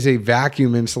it is a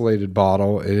vacuum insulated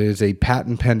bottle. It is a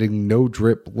patent pending no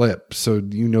drip lip. So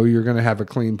you know you're going to have a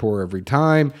clean pour every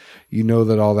time. You know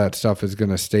that all that stuff is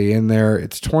going to stay in there.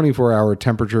 It's 24-hour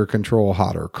temperature control,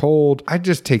 hot or cold. I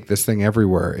just take this thing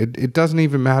everywhere. It doesn't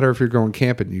even matter if you're going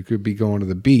camping. You could be going to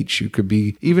the beach. You could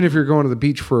be, even if you're going to the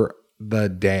beach for the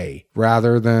day,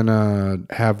 rather than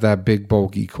have that big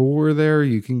bulky cooler there,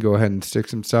 you can go ahead and stick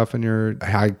some stuff in your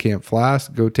High Camp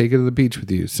Flask. Go take it to the beach with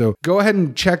you. So go ahead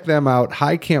and check them out.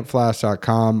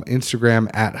 highcampflask.com, Instagram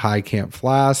at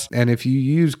highcampflask. And if you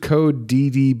use code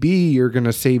DDB, you're going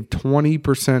to save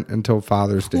 20% until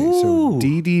Father's Day. Ooh. So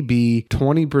DDB,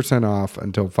 20% off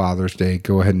until Father's Day.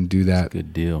 Go ahead and do that.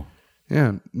 Good deal.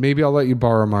 Yeah, maybe I'll let you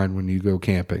borrow mine when you go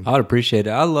camping. I'd appreciate it.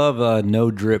 I love no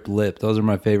drip lip. Those are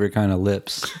my favorite kind of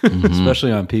lips,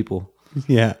 especially on people.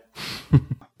 Yeah.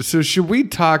 So should we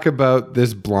talk about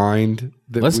this blind?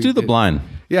 Let's do the blind.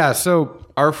 Yeah. So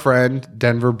our friend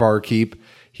Denver Barkeep,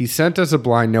 he sent us a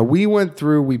blind. Now we went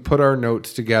through, we put our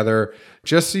notes together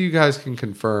just so you guys can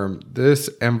confirm this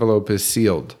envelope is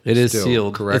sealed. It is still,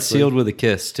 sealed. correctly? It's sealed with a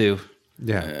kiss too.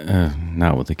 Yeah.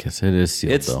 Not with a kiss. It is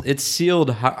sealed, though. It's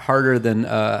sealed harder than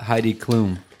Heidi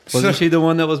Klum. Wasn't she the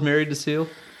one that was married to Seal?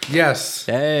 Yes.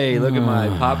 Hey, look at my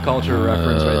pop culture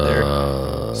reference right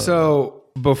there. So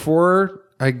before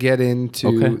I get into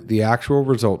Okay. the actual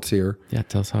results here, Yeah,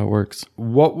 tell us how it works.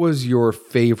 what was your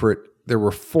favorite? There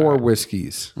were 4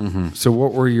 whiskeys. So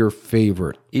what were your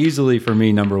favorite? Easily for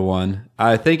me, number one.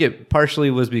 I think it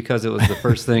partially was because it was the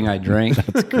first thing I drank.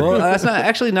 Well, that's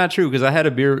not true because I had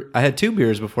a beer. I had 2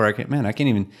 beers before I can't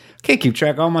keep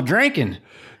track of all my drinking.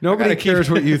 Nobody cares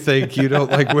what you think. You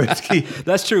don't like whiskey.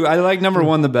 That's true. I like number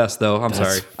one the best though. I'm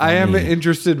sorry. I am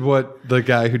interested what the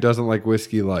guy who doesn't like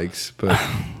whiskey likes, but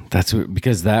That's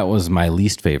because that was my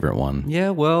least favorite one.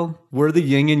 Yeah, well, we're the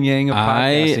yin and yang of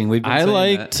podcasting. We've been I saying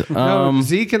liked that. no,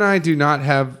 Zeke and I do not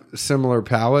have similar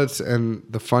palates. And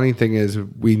the funny thing is,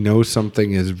 we know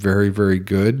something is very, very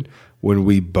good when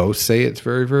we both say it's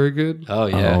very, very good. Oh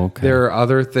yeah. Oh, okay. There are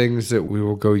other things that we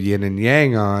will go yin and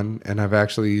yang on, and I've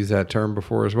actually used that term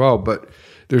before as well. But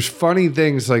there's funny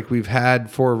things like we've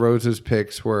had 4 Roses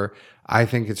picks where I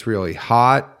think it's really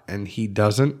hot and he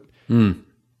doesn't.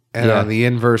 And on the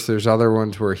inverse, there's other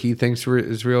ones where he thinks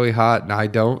is really hot and I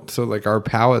don't. So like our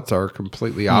palates are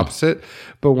completely opposite.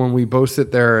 But when we both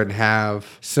sit there and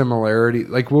have similarity,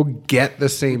 like we'll get the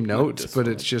same notes, but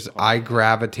it's just I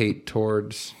gravitate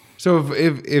towards. So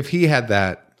if he had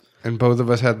that and both of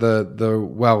us had the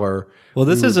Weller. Well,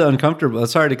 this is uncomfortable.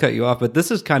 Sorry to cut you off, but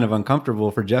this is kind of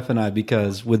uncomfortable for Jeff and I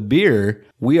because with beer,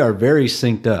 we are very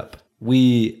synced up.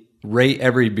 We rate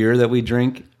every beer that we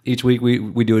drink. Each week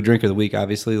we do a drink of the week,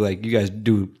 obviously. Like you guys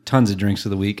do tons of drinks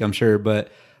of the week, I'm sure.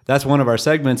 But that's one of our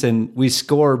segments. And we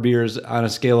score beers on a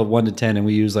scale of 1 to 10 and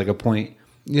we use like a point.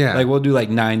 Yeah. Like we'll do like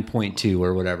 9.2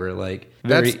 or whatever. Like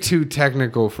that's too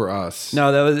technical for us.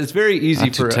 No, it's very easy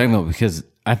Not too technical because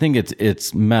I think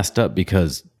it's messed up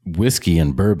because whiskey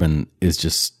and bourbon is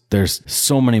just, there's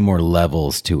so many more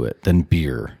levels to it than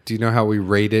beer. Do you know how we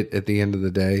rate it at the end of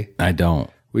the day? I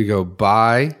don't. We go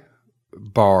buy,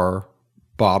 bar,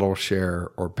 bottle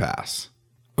share, or pass.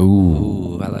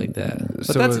 Ooh, I like that. But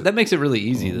So that makes it really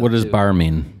easy, though. What does too. bar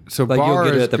mean? So Like, bar you'll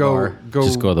get it is at the go, bar. go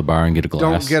Just go to the bar and get a glass.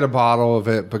 don't get a bottle of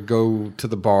it, but go to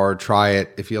the bar, try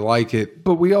it if you like it.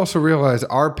 But we also realize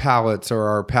our palates are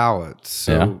our palates.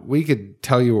 So Yeah. we could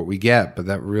tell you what we get, but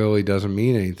that really doesn't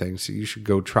mean anything. So you should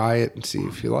go try it and see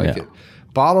if you like Yeah. it.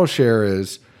 Bottle share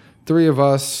is 3 of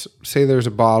us, say there's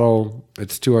a bottle,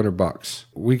 it's $200.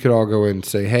 We could all go in and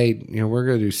say, hey, we're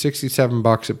going to do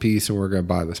 $67 a piece and we're going to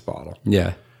buy this bottle.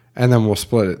 Yeah. And then we'll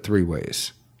split it 3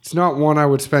 ways. It's not one I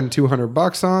would spend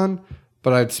 $200 on,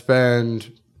 but I'd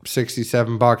spend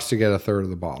 $67 to get a third of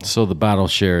the bottle. So the bottle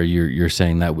share, you're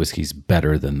saying that whiskey's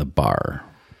better than the bar.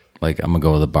 Like I'm gonna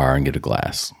go to the bar and get a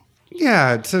glass.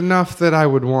 Yeah, it's enough that I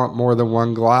would want more than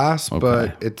one glass,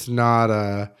 but it's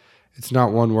not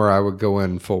one where I would go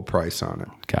in full price on it.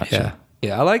 Gotcha.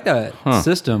 Yeah, I like that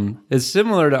system. It's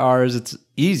similar to ours. It's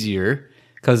easier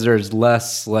because there's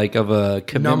less like of a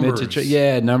commitment Numbers.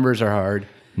 to numbers are hard.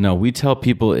 No, we tell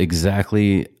people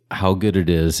exactly how good it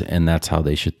is, and that's how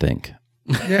they should think.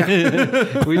 We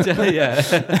tell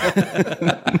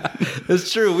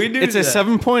it's true. We do. It's a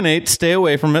 7.8. Stay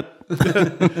away from it.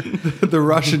 The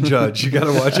Russian judge. You got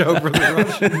to watch out for the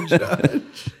Russian judge.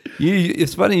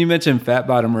 It's funny you mentioned Fat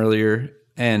Bottom earlier,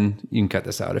 and you can cut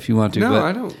this out if you want to. No, but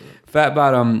I don't. Fat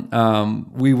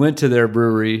Bottom, we went to their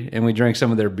brewery and we drank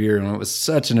some of their beer, and it was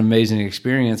such an amazing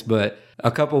experience. But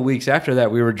a couple of weeks after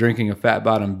that, we were drinking a Fat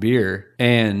Bottom beer,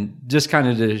 and just kind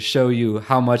of to show you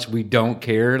how much we don't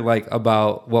care like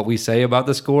about what we say about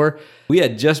the score. We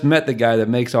had just met the guy that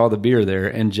makes all the beer there,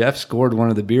 and Jeff scored one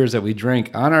of the beers that we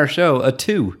drank on our show a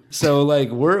 2. So like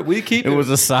we keep It was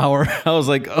a sour. I was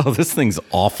like, oh, this thing's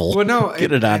awful. Well, no,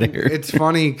 get it out of here. It's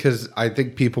funny because I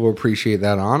think people appreciate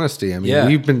that honesty. I mean, Yeah.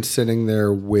 we've been sitting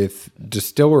there with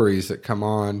distilleries that come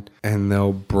on and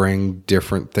they'll bring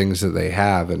different things that they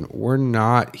have, and we're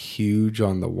not huge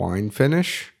on the wine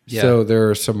finish. Yeah. So there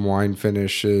are some wine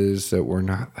finishes that we're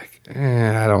not like,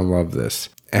 I don't love this.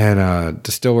 And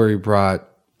distillery brought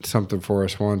something for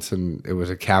us once, and it was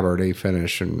a Cabernet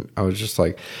finish, and I was just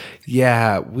like,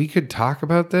 yeah, we could talk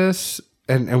about this.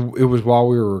 And it was while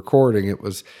we were recording, it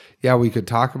was, yeah, we could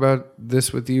talk about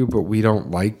this with you, but we don't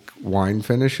like wine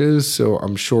finishes. So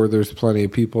I'm sure there's plenty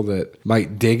of people that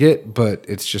might dig it, but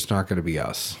it's just not going to be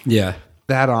us. Yeah.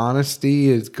 That honesty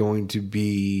is going to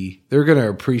be, they're going to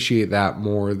appreciate that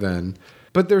more than,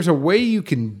 but there's a way you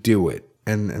can do it.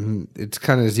 And it's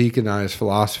kind of Zeke and I's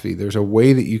philosophy. There's a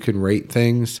way that you can rate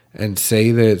things and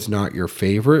say that it's not your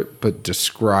favorite, but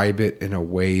describe it in a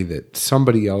way that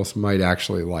somebody else might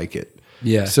actually like it.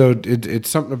 Yeah. So it's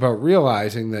something about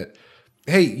realizing that,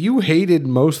 hey, you hated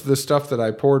most of the stuff that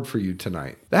I poured for you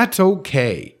tonight. That's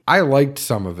okay. I liked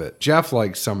some of it. Jeff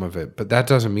liked some of it, but that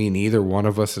doesn't mean either one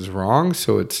of us is wrong.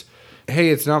 So it's, hey,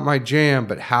 it's not my jam,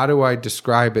 but how do I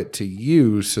describe it to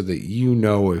you so that you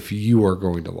know if you are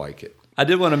going to like it? I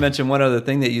did want to mention one other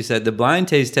thing that you said. The blind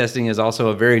taste testing is also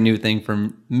a very new thing for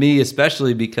me,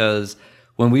 especially because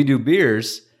when we do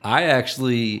beers, I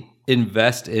actually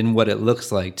invest in what it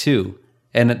looks like too.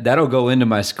 And that'll go into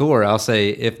my score. I'll say,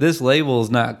 if this label is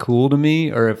not cool to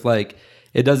me, or if like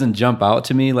it doesn't jump out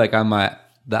to me like on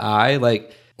the eye,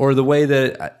 like, or the way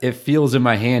that it feels in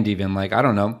my hand even, like, I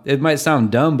don't know. It might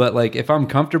sound dumb, but like if I'm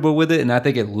comfortable with it and I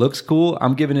think it looks cool,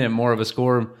 I'm giving it more of a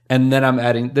score. And then I'm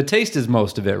adding, the taste is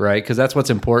most of it, right? Because that's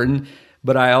what's important.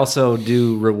 But I also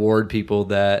do reward people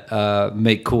that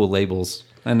make cool labels.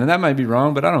 And that might be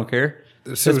wrong, but I don't care.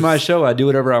 So It's my show. I do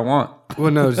whatever I want. Well,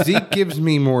 no, Zeke gives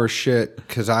me more shit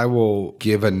because I will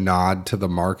give a nod to the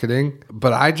marketing,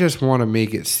 but I just want to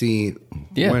make it seem.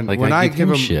 Yeah, when like I I give him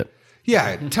him shit.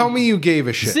 Yeah, tell me you gave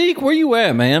a shit. Zeke, where you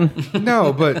at, man?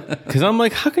 No, but Because I'm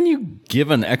like, how can you give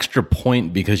an extra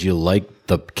point because you like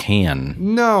the can?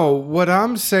 no, what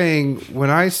I'm saying, when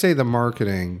I say the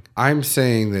marketing, I'm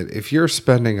saying that if you're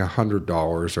spending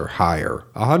 $100 or higher,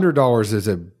 $100 is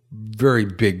a very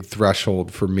big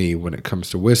threshold for me when it comes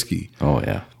to whiskey. Oh,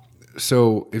 yeah.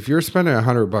 So if you're spending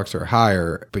 $100 or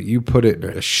higher, but you put it in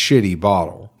a shitty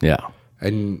bottle, Yeah.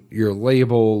 and your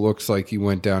label looks like you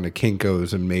went down to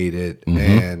Kinko's and made it,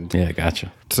 and Yeah,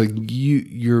 gotcha. it's like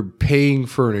you're paying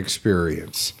for an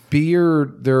experience. Beer,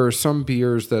 there are some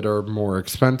beers that are more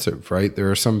expensive, right? There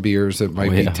are some beers that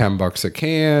might be $10 a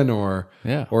can or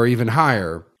even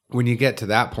higher. When you get to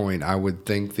that point, I would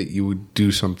think that you would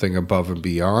do something above and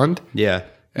beyond. Yeah,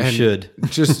 you And should.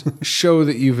 just show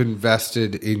that you've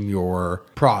invested in your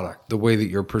product, the way that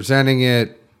you're presenting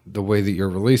it, the way that you're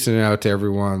releasing it out to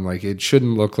everyone. Like, it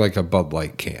shouldn't look like a Bud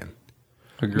Light can.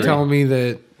 Agreed. Tell me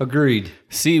that. Agreed.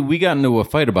 See, we got into a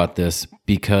fight about this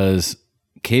because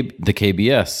the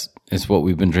KBS is what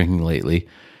we've been drinking lately.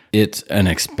 It's an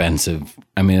expensive.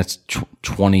 I mean, it's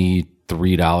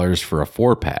 $23 for a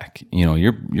 4-pack. You know,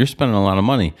 you're spending a lot of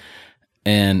money,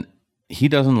 and he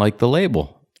doesn't like the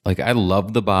label. Like, I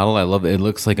love the bottle. I love it. It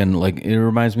looks like it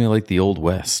reminds me of like the Old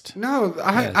West. No,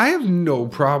 I have no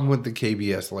problem with the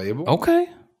KBS label. Okay.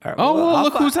 Well,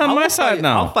 look who's on my side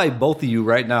now. I'll fight both of you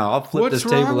right now. I'll flip What's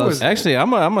this table wrong up. with- Actually,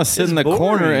 I'm gonna sit in the boring.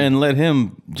 corner and let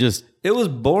him just. It was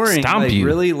boring. Stomp like, you.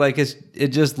 Really, like it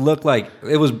just looked like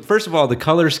it was. First of all, the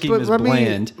color scheme But is let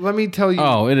bland. me tell you.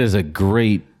 Oh, it is a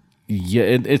great. Yeah,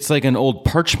 it's like an old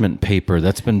parchment paper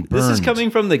that's been burned. This is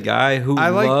coming from the guy who I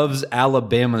like- loves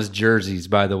Alabama's jerseys.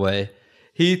 By the way,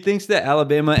 he thinks that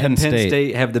Alabama and Penn State.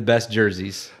 State have the best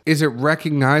jerseys. Is it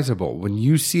recognizable when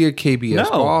you see a KBS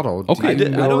No. bottle? do Okay, you I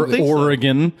know- don't think so.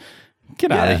 Oregon.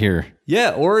 Get out of here.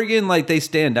 Yeah, Oregon, like they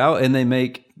stand out and they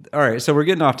make. All right, so we're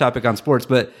getting off topic on sports,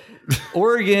 but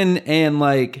Oregon and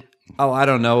like, I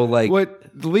don't know, like What?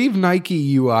 Leave Nike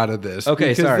you out of this. Okay,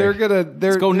 because sorry.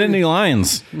 They're Go Nittany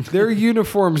Lions. Their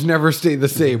uniforms never stay the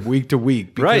same week to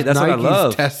week. Because Right, that's what I Nike's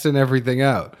love. testing everything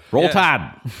out. Roll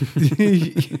Tide.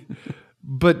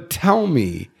 But tell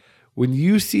me, when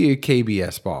you see a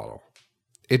KBS bottle,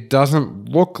 it doesn't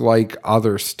look like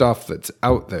other stuff that's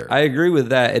out there. I agree with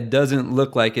that. It doesn't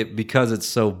look like it because it's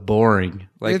so boring.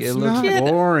 Like It's it looks not.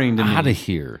 boring to Out me. of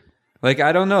here. Like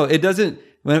I don't know. It doesn't.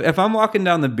 If I'm walking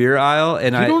down the beer aisle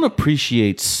and You don't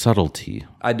appreciate subtlety.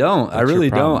 I don't. I your really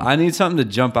don't. problem. I need something to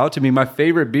jump out to me. My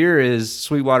favorite beer is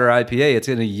Sweetwater IPA. It's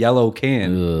in a yellow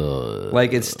can.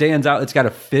 Like it stands out. It's got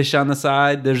a fish on the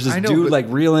side. There's this I know, dude but- like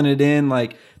reeling it in.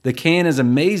 Like the can is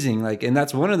amazing. Like, and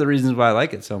that's one of the reasons why I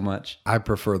like it so much. I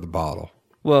prefer the bottle.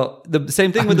 Well, the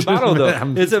same thing with the bottle though.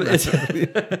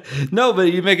 It's no, but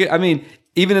you make it. I mean,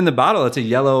 even in the bottle, it's a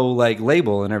yellow like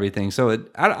label and everything. So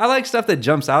I like stuff that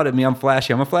jumps out at me. I'm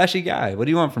flashy. I'm a flashy guy. What do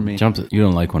you want from me? You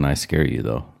don't like when I scare you,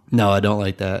 though. No, I don't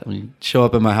like that. When you show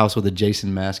up in my house with a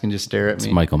Jason mask and just stare at It's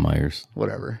me. Michael Myers.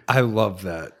 Whatever. I love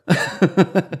that.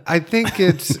 I think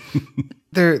it's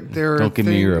there. There are Don't give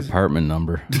me your things- apartment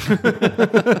number.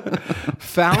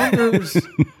 Founders.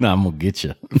 No, I'm going to get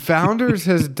you. Founders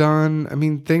has done. I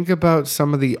mean, think about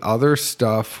some of the other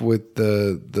stuff with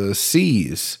the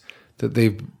C's that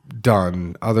they've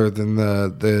done, other than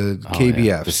the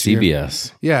KBF, The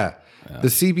CBS. Yeah. The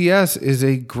CBS is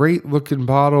a great looking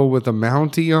bottle with a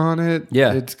Mountie on it.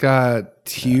 Yeah. It's got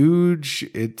huge.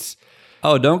 It's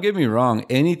Oh, don't get me wrong.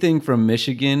 Anything from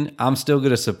Michigan, I'm still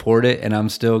going to support it and I'm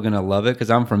still going to love it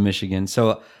because I'm from Michigan.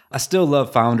 So I still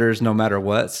love Founders no matter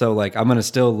what. So like I'm going to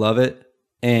still love it.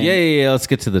 And Yeah. Let's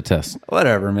get to the test.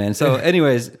 whatever, man. So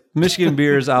anyways, Michigan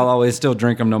beers, I'll always still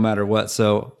drink them no matter what.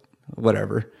 So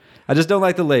whatever. I just don't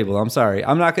like the label. I'm sorry.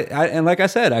 I'm not. And like I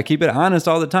said, I keep it honest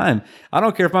all the time. I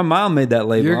don't care if my mom made that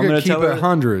label. you're I'm gonna gonna keep tell it her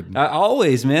 100. I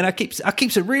always, man. I keeps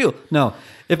it real. No,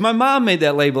 if my mom made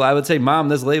that label, I would say, Mom,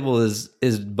 this label is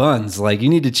buns. Like you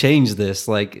need to change this.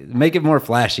 Like make it more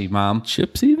flashy, Mom.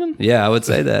 Chips, even? Yeah, I would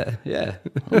say that. Yeah,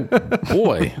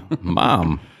 Boy,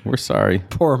 Mom, we're sorry.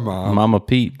 Poor mom. Mama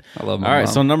Pete. I love my All right,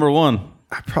 mom. so number one.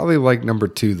 I probably like number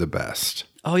 2 the best.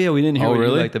 Oh yeah, we didn't hear Oh, what you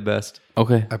really? like the best.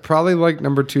 Okay. I probably like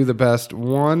number 2 the best.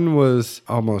 One was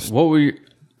almost What were you?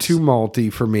 too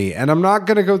malty for me. And I'm not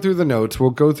going to go through the notes. We'll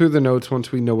go through the notes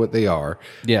once we know what they are.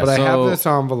 Yeah, But I have so- this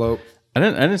envelope. I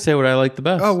didn't say what I liked the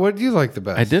best. Oh, what do you like the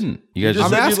best? I didn't. You guys just just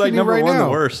said I'm you asking like you number right one the now.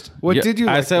 worst. What Yeah, did you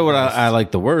like I said the what best? I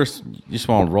like the worst. You just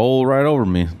want to roll right over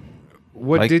me.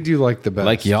 What like- did you like the best?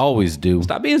 Like you always do.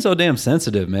 Stop being so damn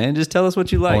sensitive, man. Just tell us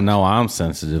what you like. Oh, now I'm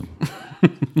sensitive.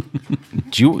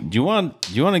 do you want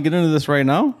to get into this right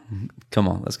now? Come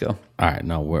on, let's go. All right,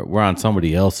 no, we're on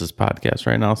somebody else's podcast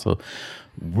right now, so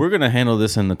We're going to handle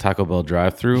this in the Taco Bell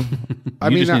drive-thru.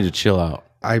 You just need to chill out.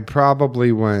 I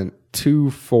probably went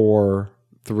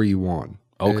 2-4-3-1.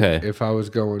 Okay. If I was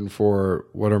going for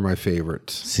what are my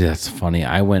favorites? See, that's funny.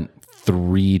 I went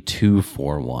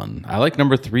 3-2-4-1. I like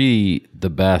number 3 the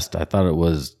best. I thought it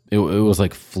was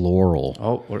like floral.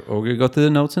 Oh, we're going to go through the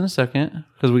notes in a second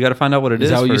because we got to find out what it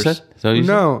is. Is that what first. you said? Is that what you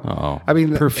No. said? Oh. I mean,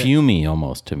 perfumey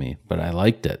almost to me, but I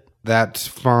liked it. that's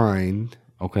fine.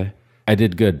 Okay. I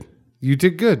did good. You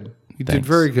did good. You did Thanks.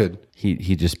 very good.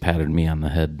 He just patted me on the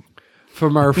head.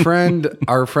 From our friend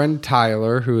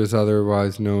Tyler, who is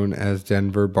otherwise known as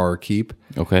Denver Barkeep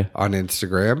Okay. on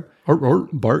Instagram.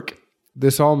 Bark.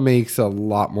 This all makes a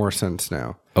lot more sense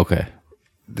now. Okay.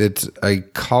 It's a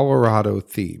Colorado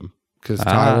theme because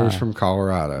Tyler's from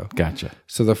Colorado. Gotcha.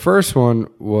 So the first one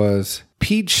was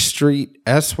Peach Street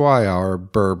SYR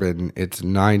Bourbon. It's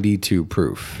 92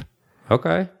 proof.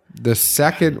 Okay. The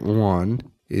second one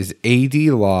is AD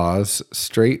Laws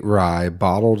Straight Rye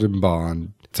Bottled in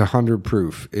Bond. It's 100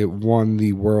 proof. It won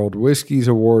the World Whiskies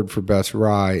Award for Best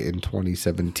Rye in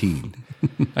 2017.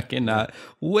 I cannot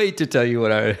wait to tell you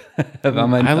what I have on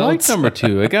my I like notes. number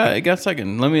 2. I got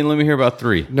second. Let me hear about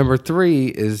 3. Number 3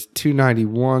 is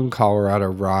 291 Colorado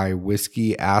Rye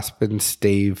Whiskey Aspen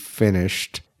Stave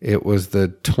Finished. It was the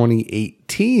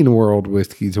 2018 World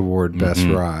Whiskies Award Best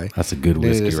Rye. That's a good It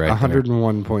whiskey is right there.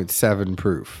 101.7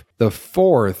 proof. The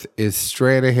fourth is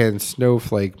Stranahan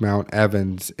Snowflake Mount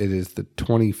Evans. It is the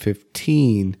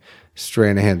 2015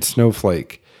 Stranahan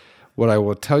Snowflake. What I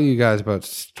will tell you guys about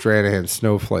Stranahan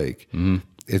Snowflake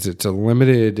is it's a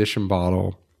limited edition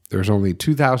bottle. There's only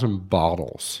 2,000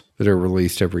 bottles that are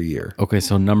released every year. Okay,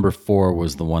 so number 4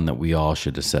 was the one that we all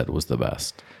should have said was the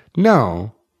best.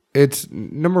 No, it's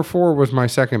number 4 was my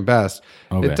second best.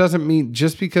 Okay. It doesn't mean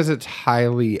just because it's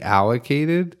highly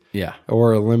allocated Yeah.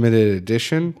 or a limited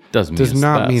edition Does does it's the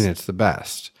not best. mean it's the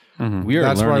best. We are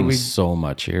That's why learning we- so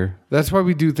much here. That's why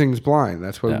we do things blind.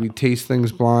 That's why we taste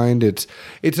things blind. It's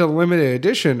a limited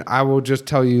edition. I will just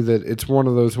tell you that it's one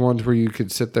of those ones where you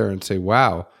could sit there and say,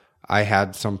 wow, I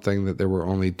had something that there were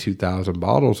only 2,000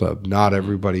 bottles of. Not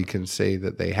everybody can say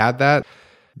that they had that.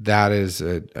 That is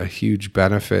a huge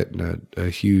benefit and a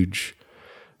huge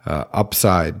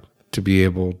upside to be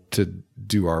able to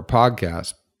do our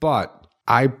podcast. But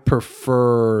I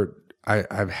prefer...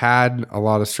 I've had a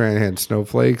lot of Stranahan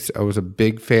Snowflakes. I was a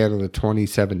big fan of the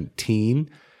 2017.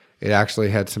 It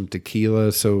actually had some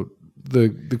tequila. So the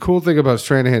cool thing about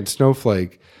Stranahan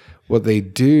Snowflake, what they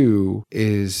do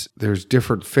is there's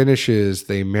different finishes.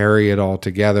 They marry it all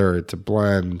together. It's a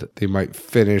blend. They might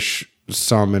finish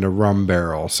some in a rum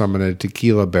barrel, some in a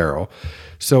tequila barrel.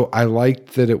 So I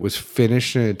liked that it was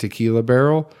finished in a tequila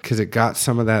barrel because it got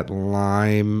some of that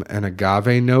lime and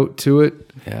agave note to it.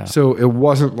 Yeah. So it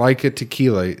wasn't like a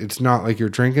tequila. It's not like you're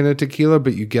drinking a tequila,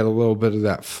 but you get a little bit of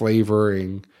that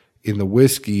flavoring in the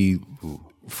whiskey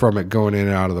from it going in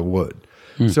and out of the wood.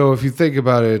 So if you think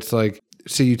about it, it's like,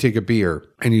 say you take a beer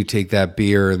and you take that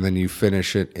beer and then you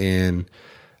finish it in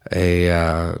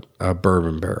a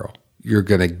bourbon barrel. You're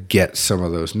going to get some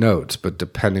of those notes, but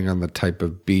depending on the type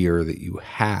of beer that you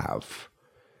have,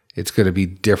 it's going to be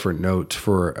different notes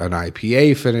for an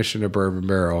IPA finished in a bourbon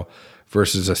barrel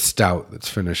versus a stout that's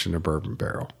finished in a bourbon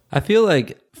barrel. I feel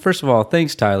like, first of all,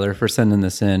 thanks, Tyler, for sending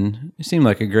this in. You seem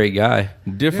like a great guy.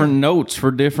 Different notes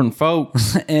for different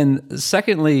folks. And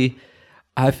secondly,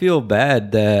 I feel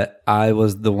bad that I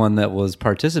was the one that was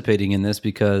participating in this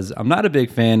because I'm not a big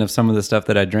fan of some of the stuff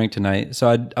that I drank tonight. So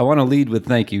I want to lead with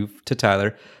thank you to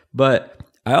Tyler. But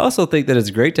I also think that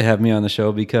it's great to have me on the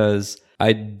show because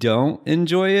I don't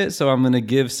enjoy it. So I'm going to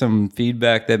give some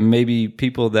feedback that maybe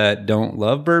people that don't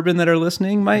love bourbon that are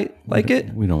listening might like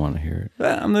it. We don't want to hear it.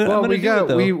 But I'm gonna we do got it,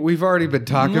 though. we've already been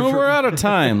talking. No, we're out of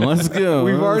time. Let's go.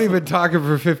 We've already been talking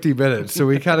for 50 minutes, so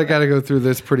we kind of got to go through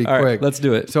this pretty All right, quick. let's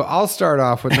do it. So I'll start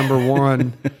off with number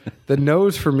 1. The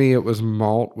nose for me, it was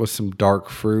malt with some dark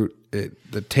fruit.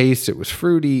 The taste, it was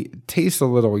fruity. It tastes a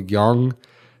little young,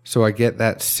 so I get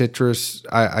that citrus.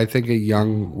 I think a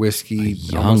young whiskey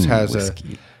almost has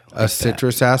a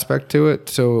citrus aspect to it.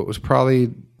 So it was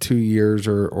probably 2 years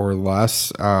or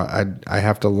less. I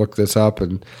have to look this up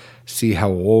and see how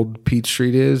old Peach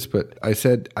Street is. But I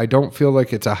said I don't feel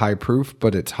like it's a high proof,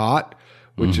 but it's hot,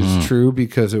 which is true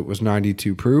because it was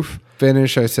 92 proof.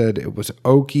 Finish, I said it was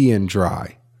oaky and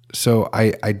dry. So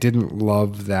I didn't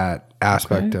love that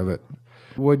aspect of it.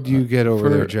 What do you get over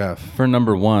there, Jeff? For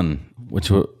number 1, which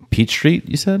was Peach Street,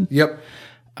 you said? Yep.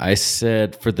 I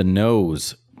said for the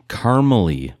nose,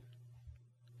 caramely.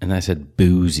 And I said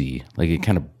boozy. Like it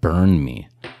kind of burned me.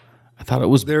 I thought it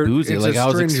was boozy. it's Like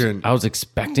astringent. I was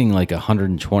expecting like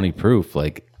 120 proof.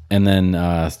 Like And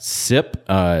then sip,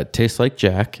 tastes like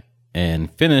Jack.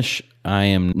 And finish, I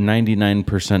am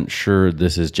 99% sure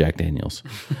this is Jack Daniels.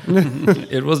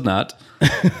 It was not.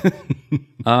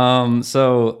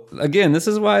 So again, this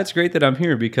is why it's great that I'm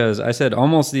here, because I said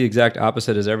almost the exact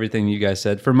opposite as everything you guys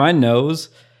said. For my nose,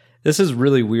 this is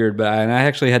really weird, but I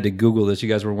actually had to Google this. You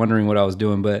guys were wondering what I was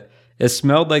doing, but it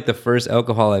smelled like the first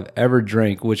alcohol I've ever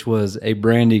drank, which was a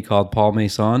brandy called Paul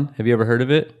Masson. Have you ever heard of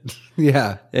it?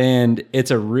 Yeah. And it's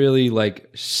a really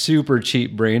like super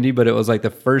cheap brandy, but it was like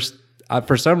the first,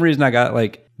 for some reason I got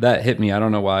like, that hit me. I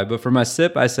don't know why, but for my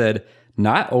sip, I said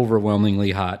not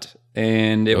overwhelmingly hot,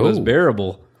 and it was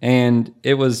bearable. And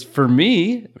it was, for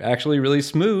me, actually really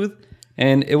smooth.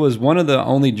 And it was one of the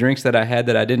only drinks that I had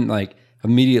that I didn't like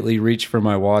immediately reach for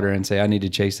my water and say, I need to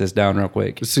chase this down real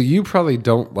quick. So you probably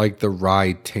don't like the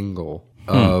rye tingle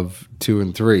of 2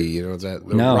 and 3. You know, that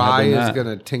the rye is going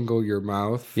to tingle your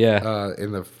mouth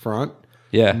in the front.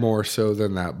 Yeah. More so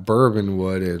than that bourbon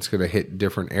would. It's going to hit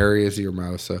different areas of your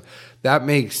mouth. So that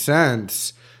makes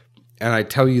sense. And I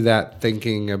tell you that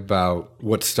thinking about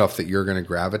what stuff that you're going to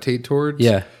gravitate towards.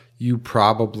 Yeah. You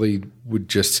probably would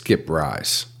just skip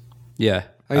ryes. Yeah.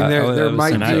 I mean, there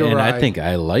might be a rye. I think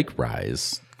I like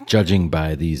ryes, judging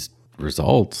by these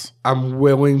results. I'm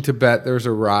willing to bet there's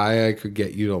a rye I could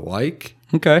get you to like.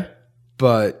 Okay.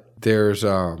 But there's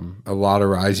a lot of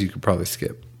ryes you could probably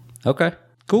skip. Okay.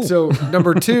 Cool. So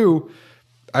number 2,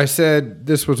 I said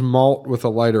this was malt with a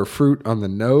lighter fruit on the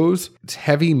nose. It's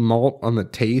heavy malt on the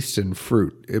taste and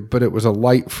fruit, but it was a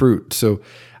light fruit. So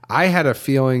I had a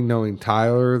feeling, knowing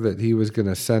Tyler, that he was going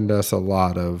to send us a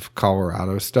lot of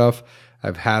Colorado stuff.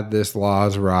 I've had this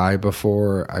Laws Rye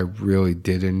before. I really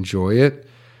did enjoy it.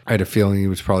 I had a feeling he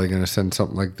was probably going to send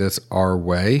something like this our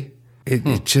way.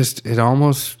 It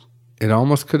almost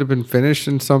could have been finished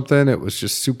in something. It was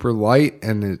just super light,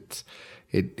 and it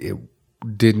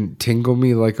didn't tingle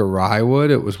me like a rye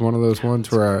would. It was one of those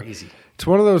ones where it's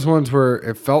one of those ones where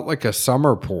it felt like a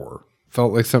summer pour.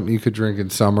 Felt like something you could drink in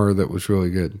summer that was really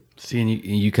good. See, and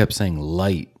you kept saying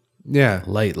light. Yeah.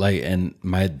 Light. And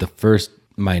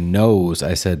my nose,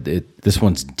 I said this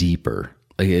one's deeper.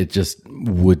 Like it just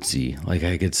woodsy. Like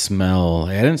I could smell.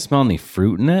 I didn't smell any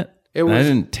fruit in it. I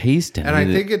didn't taste any. And I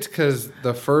think it's because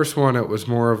the first one, it was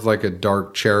more of like a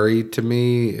dark cherry to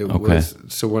me. It was,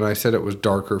 so when I said it was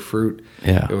darker fruit,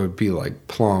 it would be like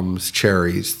plums,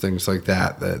 cherries, things like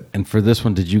that. And for this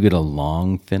one, did you get a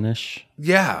long finish?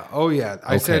 Yeah. Oh yeah.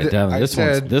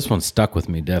 This one stuck with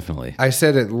me definitely. I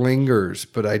said it lingers,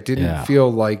 but I didn't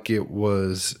feel like it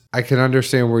was. I can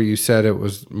understand where you said it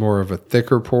was more of a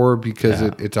thicker pour because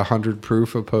it's 100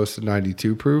 proof opposed to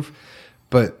 92 proof.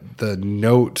 But the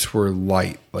notes were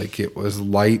light. Like it was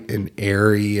light and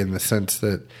airy in the sense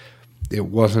that it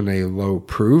wasn't a low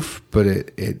proof, but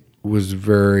it was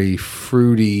very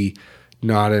fruity,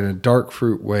 not in a dark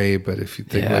fruit way, but if you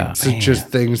think just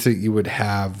things that you would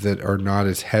have that are not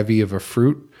as heavy of a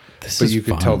fruit, but you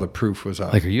could tell the proof was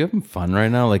up. Like, are you having fun right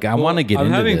now? Like, I want to get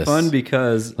into this. I'm having fun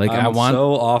because I'm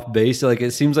so off base. Like,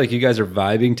 it seems like you guys are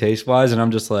vibing taste-wise, and I'm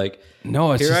just like,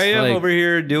 no, it's here just I am over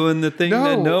here doing the thing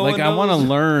that no one knows I want to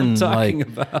learn what I'm talking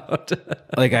about.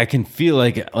 Like, I can feel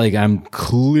like I'm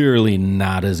clearly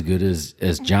not as good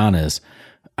as John is.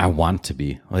 I want to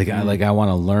be. Like, I want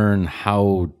to learn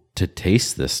how to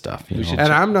taste this stuff. You know?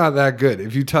 And I'm not that good.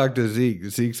 If you talk to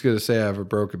Zeke's going to say I have a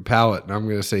broken palate, and I'm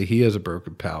going to say he has a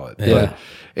broken palate. Yeah.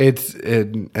 But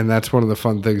and that's one of the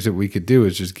fun things that we could do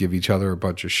is just give each other a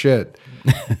bunch of shit.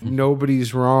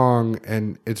 Nobody's wrong,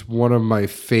 and it's one of my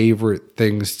favorite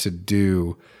things to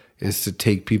do is to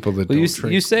take people that don't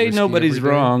drink. You say nobody's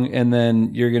wrong, and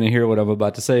then you're going to hear what I'm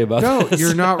about to say about this. No,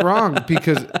 you're not wrong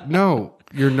because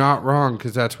you're not wrong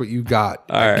because that's what you got.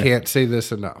 I can't say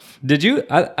this enough. Did you?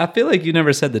 I feel like you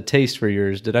never said the taste for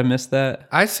yours. Did I miss that?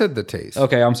 I said the taste.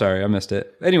 Okay, I'm sorry. I missed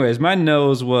it. Anyways, my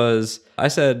nose was, I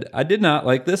said, I did not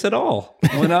like this at all.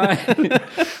 When I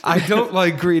don't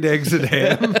like green eggs and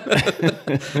ham.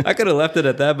 I could have left it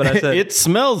at that, but I said. It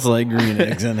smells like green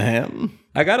eggs and ham.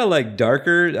 I got a like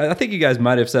darker. I think you guys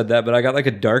might have said that, but I got like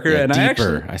a darker and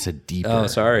deeper. I said deeper. Oh,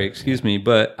 sorry. Excuse me.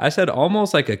 But I said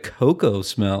almost like a cocoa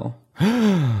smell.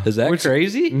 Is that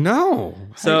crazy? No.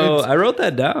 So I wrote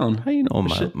that down. How you know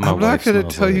my I'm not going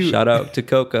to tell you. Shout out to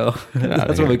Coco.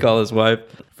 That's what we call his wife.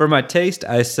 For my taste,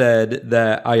 I said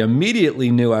that I immediately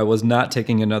knew I was not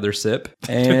taking another sip.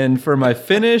 And for my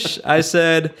finish, I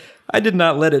said I did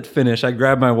not let it finish. I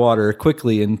grabbed my water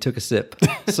quickly and took a sip.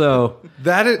 So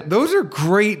those are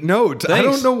great notes. Thanks. I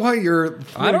don't know why you're.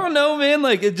 I don't know, man.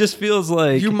 Like it just feels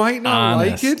like you might not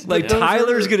like it. Like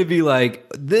Tyler's going to be like,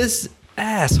 this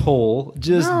asshole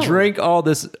just drank all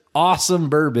this awesome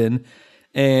bourbon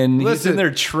and he's Listen, in there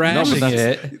No, trashing but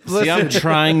it. See, I'm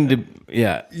trying to.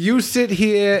 Yeah, You sit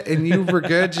here and you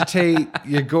regurgitate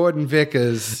your Gordon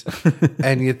Vickers,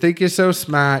 and you think you're so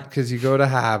smart because you go to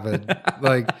Harvard.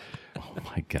 Like, oh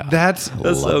my god, that's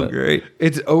So great.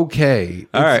 it's okay.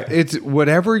 All right. It's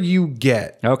whatever you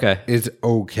get. Okay. Is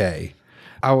okay.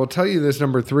 I will tell you this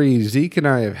number 3. Zeke and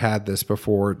I have had this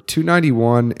before.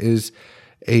 291 is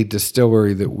a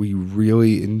distillery that we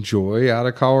really enjoy out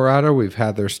of Colorado. We've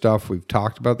had their stuff. We've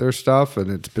talked about their stuff,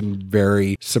 and it's been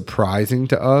very surprising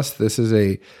to us. This is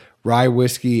a rye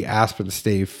whiskey, Aspen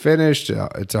Stave finished.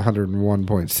 It's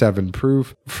 101.7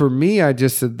 proof. For me, I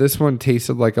just said this one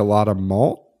tasted like a lot of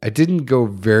malt. I didn't go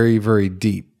very, very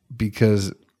deep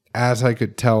because, as I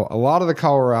could tell, a lot of the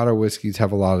Colorado whiskeys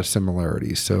have a lot of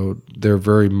similarities. So they're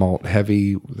very malt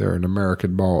heavy. They're an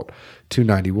American malt.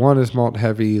 291 is malt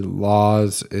heavy.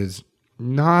 Laws is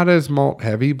not as malt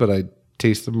heavy, but I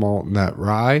taste the malt in that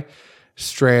rye.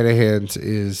 Stranahan's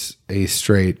is a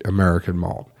straight American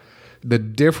malt. The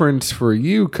difference for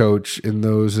you, Coach, in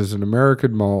those as an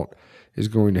American malt is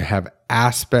going to have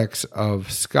aspects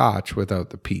of Scotch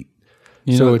without the peat.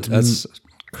 That's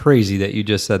crazy that you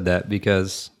just said that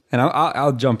because, and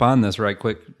I'll jump on this right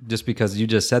quick just because you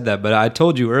just said that. But I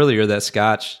told you earlier that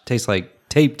Scotch tastes like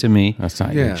tape to me. that's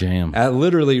not your jam. I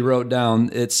literally wrote down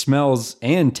it smells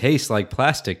and tastes like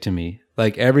plastic to me.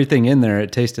 Like everything in there,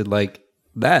 it tasted like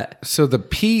that. So the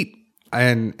peat,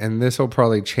 and this will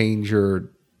probably change your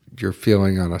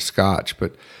feeling on a Scotch,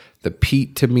 but the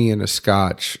peat to me in a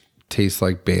Scotch tastes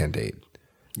like Band-Aid.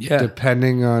 Yeah.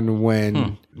 Depending on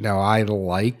when. Now I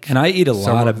like, And I eat a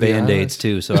some lot of of the Band-Aids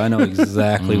too, so I know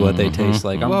exactly what they taste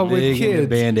like. I'm Well, with big into kids-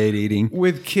 Band-Aid eating.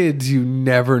 with kids, you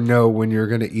never know when you're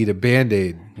going to eat a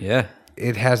Band-Aid. Yeah.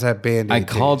 It has that Band-Aid. I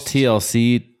called taste.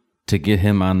 TLC to get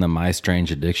him on the My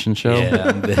Strange Addiction show. Yeah,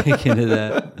 I'm big into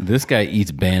that. This guy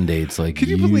eats Band-Aids like Can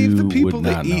you believe the people would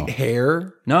that not eat know.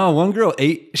 hair? No, one girl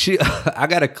ate. I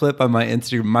got a clip on my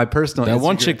Instagram, my personal. That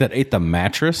one Instagram. chick that ate the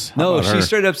mattress. How No, about she her?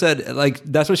 straight up said like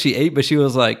that's what she ate, but she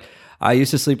was like, "I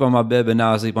used to sleep on my bed, but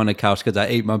now I sleep on the couch because I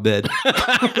ate my bed."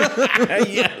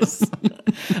 Yes.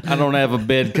 I don't have a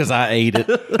bed because I ate it.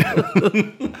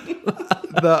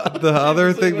 The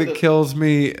other thing that kills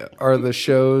me are the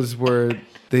shows where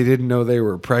they didn't know they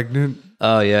were pregnant.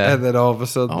 Oh yeah, And then all of a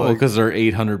sudden, Oh, like, because they're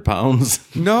 800 pounds.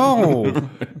 no,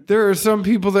 there are some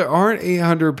people that aren't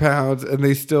 800 pounds and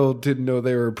they still didn't know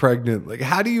they were pregnant. Like,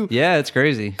 how do you? yeah, it's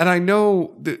crazy. And I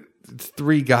know that it's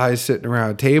 3 guys sitting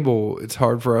around a table. It's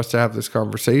hard for us to have this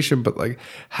conversation, but like,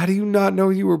 how do you not know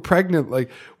you were pregnant? Like,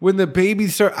 when the baby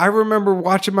started, I remember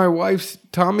watching my wife's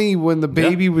tummy when the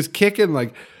baby was kicking.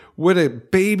 Like, when a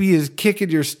baby is kicking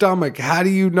your stomach, how do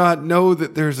you not know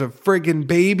that there's a friggin'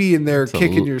 baby in there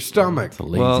kicking your stomach? It's a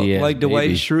lazy Well, ass like Dwight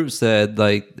baby. Schrute said,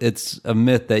 like it's a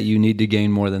myth that you need to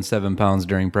gain more than 7 pounds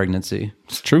during pregnancy.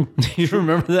 It's true. You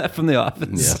remember that from The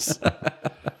Office? Yes.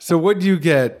 So what do you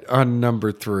get on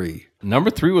number 3, Number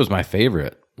 3 was my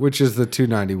favorite. which is the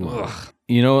 291?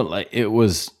 You know, like it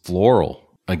was floral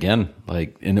again,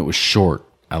 like, and it was short.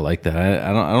 I like that.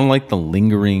 I don't like the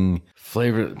lingering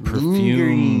flavor,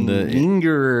 perfume.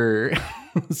 Linger.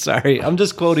 Sorry, I'm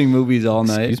just quoting movies all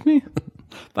night. Excuse me.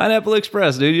 Pineapple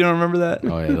Express, dude. You don't remember that?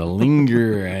 Oh yeah, the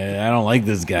linger. I don't like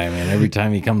this guy, man. Every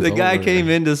time he comes, The guy over, came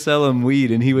in to sell him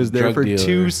weed, and he was there Drug for dealer.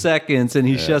 2 seconds, and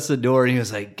he shuts the door, and he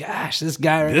was like, "Gosh, this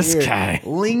guy right This here, guy.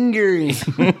 lingering."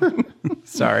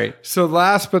 Sorry. So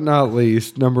last but not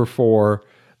least, number 4,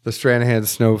 the Stranahan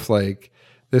Snowflake.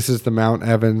 This is the Mount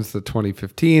Evans, the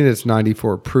 2015. It's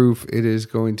 94 proof. It is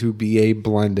going to be a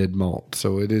blended malt.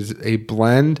 So it is a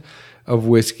blend of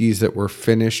whiskeys that were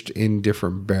finished in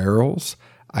different barrels.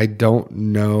 I don't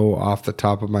know off the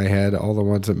top of my head all the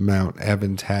ones that Mount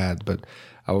Evans had, but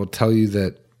I will tell you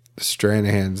that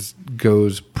Stranahan's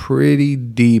goes pretty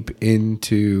deep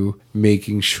into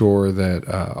making sure that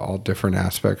all different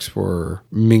aspects were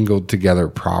mingled together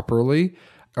properly.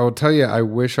 I will tell you, I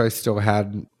wish I still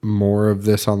had more of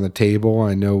this on the table.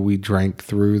 I know we drank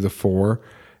through the 4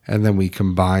 and then we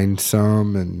combined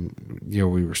some and, you know,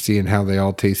 we were seeing how they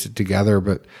all tasted together,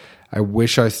 but I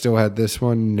wish I still had this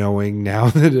one knowing now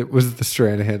that it was the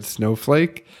Stranahan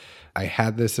Snowflake. I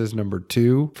had this as number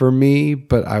 2 for me,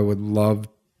 but I would love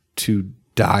to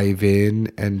dive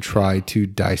in and try to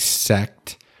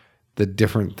dissect the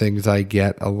different things I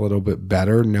get a little bit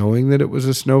better, knowing that it was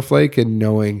a snowflake and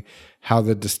knowing how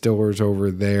the distillers over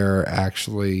there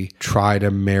actually try to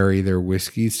marry their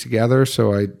whiskeys together.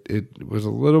 So it was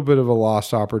a little bit of a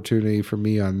lost opportunity for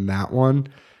me on that one,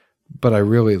 but I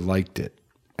really liked it.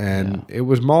 And it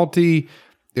was malty,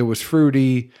 it was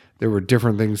fruity. There were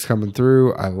different things coming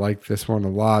through. I like this one a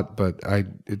lot, but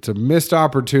it's a missed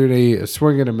opportunity, a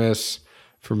swing and a miss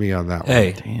for me on that one.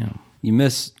 Hey, Damn. you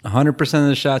miss 100% of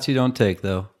the shots you don't take,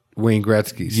 though. Wayne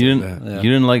Gretzky said You that.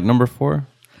 didn't like number 4?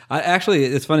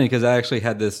 It's funny because I actually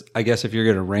had this, I guess if you're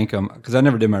going to rank them, because I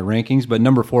never did my rankings, but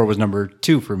number 4 was number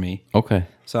 2 for me. Okay.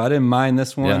 So I didn't mind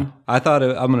this one. Yeah. I thought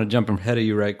I'm going to jump ahead of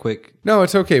you right quick. No,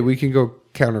 it's okay. We can go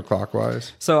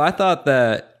counterclockwise. So I thought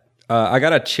that I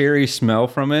got a cherry smell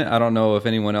from it. I don't know if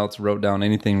anyone else wrote down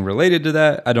anything related to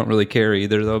that. I don't really care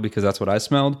either, though, because that's what I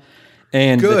smelled.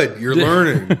 And Good. You're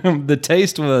learning. The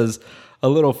taste was a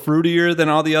little fruitier than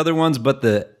all the other ones, but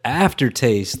the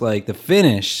aftertaste, like the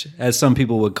finish, as some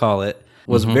people would call it,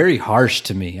 was very harsh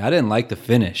to me. I didn't like the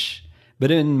finish, but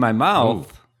in my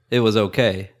mouth, it was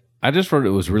okay. I just wrote it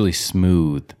was really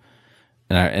smooth,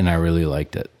 and I really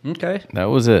liked it. Okay. That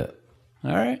was it.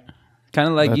 All right. Kind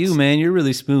of like you, man. You're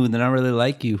really smooth, and I really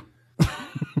like you.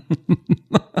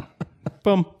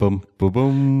 Bum, bum, boom,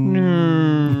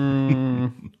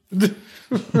 boom.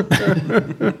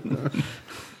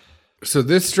 So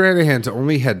this Stranahan's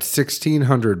only had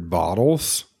 1,600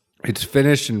 bottles. It's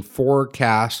finished in 4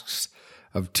 casks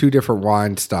of 2 different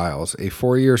wine styles. A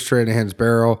 4-year Stranahan's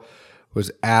barrel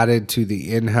was added to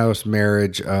the in-house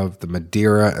marriage of the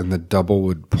Madeira and the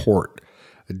Doublewood port.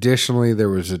 Additionally, there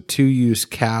was a 2-use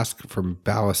cask from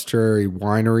Balistreri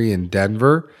Winery in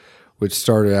Denver, which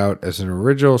started out as an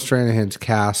original Stranahan's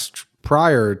cask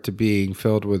prior to being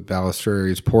filled with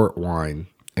Balistreri's port wine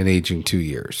and aging 2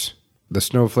 years. The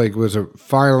Snowflake was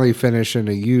finally finished in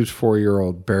a used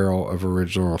 4-year-old barrel of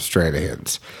original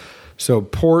Stranahan's. So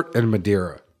port and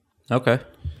Madeira. Okay.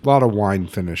 A lot of wine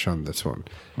finish on this one.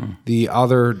 The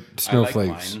other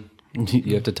Snowflakes.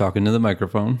 You have to talk into the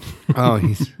microphone. Oh,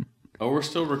 he's Oh, we're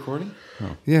still recording?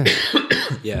 yeah.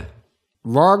 Yeah.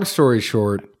 Long story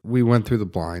short, we went through the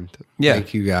blind. Yeah.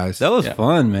 Thank you guys. That was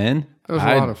fun, man. That was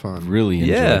a lot of fun. Really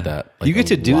enjoyed Yeah. that. You get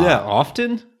to do that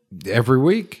often? Every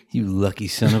week. You lucky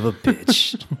son of a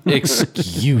bitch.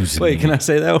 Excuse me. Wait, can I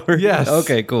say that word? Yes.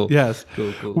 Okay, cool. Yes.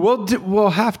 Cool, cool. We'll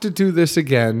have to do this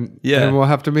again. Yeah. And we'll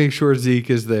have to make sure Zeke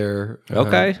is there.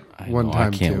 Okay. One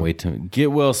time I can't too. wait to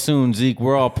get well soon, Zeke.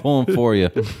 We're all pulling for you.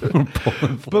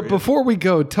 But before we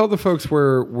go, tell the folks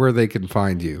where they can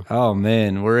find you. Oh,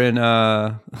 man. We're in,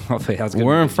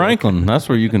 We're in Franklin. That's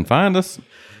where you can find us.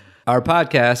 Our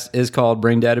podcast is called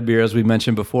Bring Dad a Beer, as we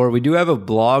mentioned before. We do have a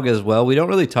blog as well. We don't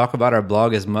really talk about our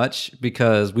blog as much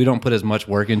because we don't put as much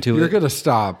work into You're it. gonna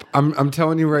stop. I'm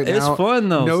telling you right It's now. fun,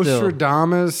 though,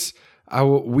 Nostradamus.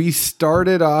 We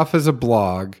started off as a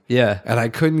blog. Yeah. And I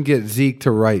couldn't get Zeke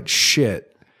to write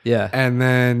shit. Yeah. And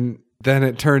then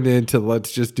it turned into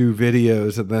let's just do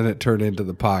videos, and then it turned into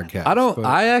the podcast.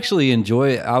 I actually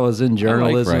enjoy it. I was in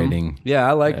journalism. writing. Yeah,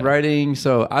 I like writing.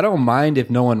 So I don't mind if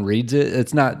no one reads it.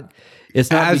 It's not as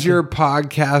because- your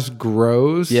podcast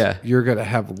grows, Yeah. you're gonna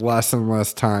have less and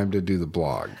less time to do the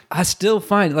blog. I still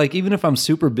find, like, even if I'm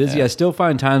super busy, I still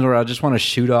find times where I just want to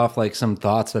shoot off like some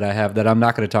thoughts that I have that I'm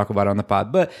not going to talk about on the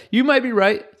pod. But you might be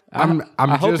right. I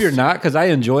hope just- you're not, because I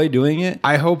enjoy doing it.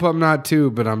 I hope I'm not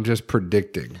too, but I'm just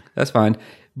predicting. That's fine.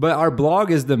 But our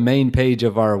blog is the main page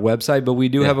of our website, but we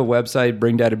do have a website,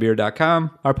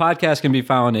 bringdadabeer.com. Our podcast can be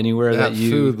found anywhere That that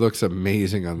you... food looks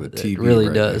amazing on the TV. It really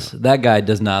right does. That guy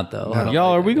does not, though. I don't-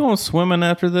 Y'all, are we going swimming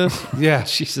after this? now. Yeah.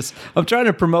 Jesus. I'm trying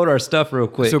to promote our stuff real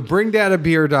quick. So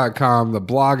bringdadabeer.com, the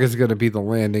blog is going to be the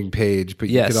landing page, but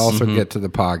you Yes. can also get to the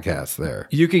podcast there.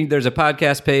 There's a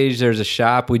podcast page, there's a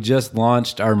shop. We just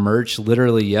launched our merch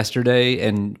literally yesterday,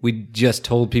 and we just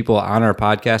told people on our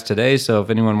podcast today. So if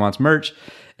anyone wants merch.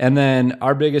 And then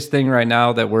our biggest thing right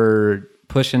now that we're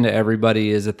pushing to everybody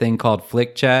is a thing called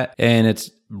Flick Chat, and it's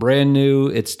brand new.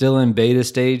 It's still in beta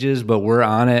stages, but we're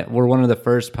on it. We're one of the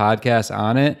first podcasts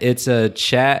on it. It's a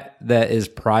chat that is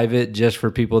private just for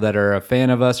people that are a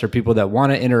fan of us or people that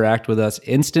want to interact with us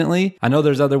instantly. I know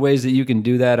there's other ways that you can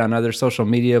do that on other social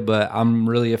media, but I'm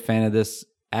really a fan of this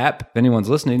app. If anyone's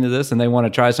listening to this and they want to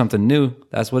try something new,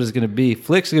 that's what it's going to be.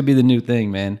 Flick's going to be the new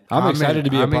thing, man. I'm excited to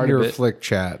be a I'm part in your of it. Flick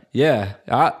chat. Yeah.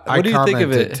 I What do you think of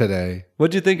commented it today? What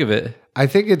do you think of it? I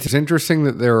think it's interesting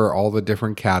that there are all the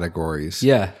different categories.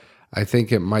 Yeah. I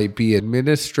think it might be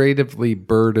administratively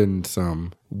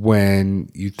burdensome when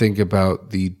you think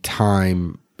about the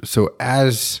time. So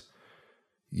as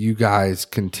you guys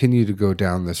continue to go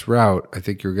down this route, I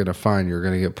think you're going to find you're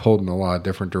going to get pulled in a lot of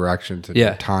different directions, and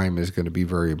your time is going to be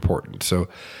very important. So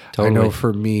I know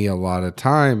for me, a lot of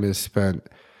time is spent.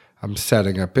 I'm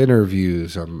setting up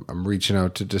interviews. I'm reaching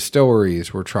out to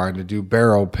distilleries. We're trying to do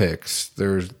barrel picks.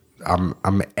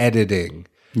 I'm editing.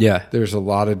 Yeah. There's a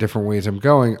lot of different ways I'm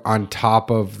going on top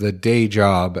of the day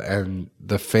job and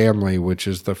the family, which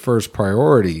is the first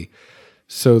priority.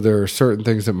 So there are certain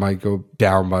things that might go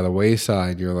down by the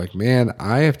wayside. You're like, man,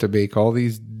 I have to make all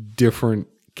these different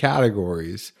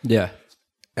categories. Yeah.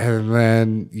 And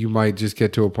then you might just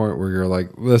get to a point where you're like,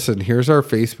 listen, here's our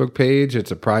Facebook page.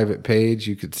 It's a private page.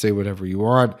 You could say whatever you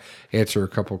want, answer a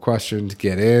couple questions,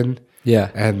 get in.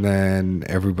 Yeah. And then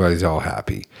everybody's all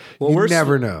happy. Well, you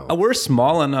never know. We're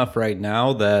small enough right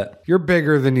now that You're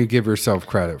bigger than you give yourself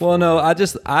credit for. Well, no,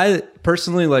 I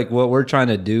personally, like, what we're trying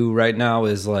to do right now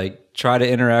is like try to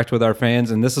interact with our fans.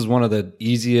 And this is one of the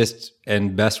easiest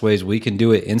and best ways we can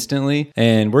do it instantly.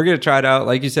 And we're going to try it out.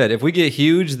 Like you said, if we get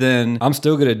huge, then I'm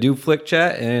still going to do Flick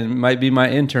Chat, and it might be my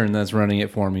intern that's running it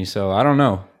for me. So I don't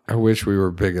know. I wish we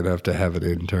were big enough to have an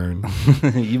intern.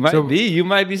 You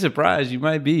might be surprised. You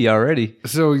might be already.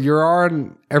 So you're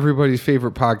on everybody's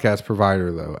favorite podcast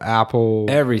provider, though. Apple.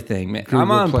 Everything, man. Google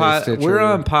I'm on Play, Stitcher. We're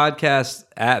on podcast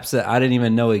apps that I didn't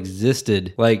even know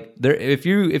existed. Like, there, if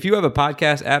you have a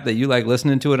podcast app that you like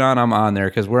listening to it on, I'm on there,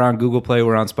 because we're on Google Play,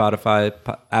 we're on Spotify,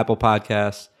 Apple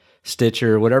Podcasts,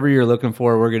 Stitcher, whatever you're looking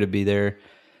for, we're going to be there.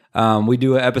 We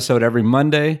do an episode every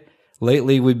Monday.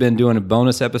 Lately, we've been doing a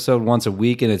bonus episode once a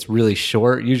week, and it's really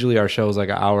short. Usually our show is like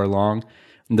an hour long.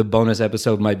 And the bonus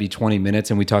episode might be 20 minutes,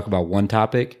 and we talk about one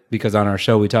topic, because on our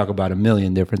show, we talk about a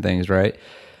million different things, right?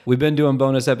 We've been doing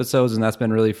bonus episodes, and that's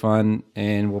been really fun,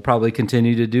 and we'll probably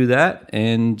continue to do that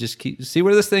and just see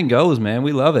where this thing goes, man.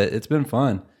 We love it. It's been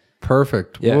fun.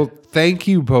 Perfect. Yeah. Well, thank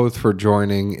you both for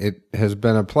joining. It has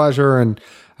been a pleasure, and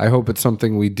I hope it's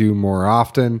something we do more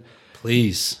often.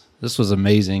 Please. This was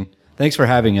amazing. Thanks for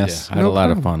having us. I had a lot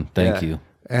of fun. Thank you.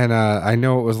 And I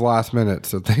know it was last minute,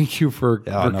 so thank you for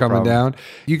coming problem. down.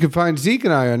 You can find Zeke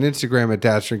and I on Instagram at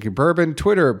Dad's Drinking Bourbon,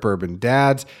 Twitter at Bourbon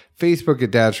Dads, Facebook at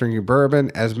Dad's Drinking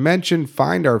Bourbon. As mentioned,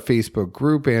 find our Facebook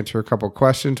group, answer a couple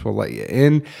questions, we'll let you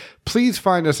in. Please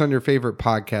find us on your favorite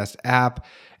podcast app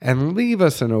and leave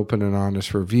us an open and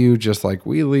honest review, just like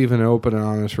we leave an open and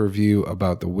honest review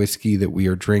about the whiskey that we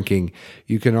are drinking.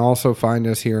 You can also find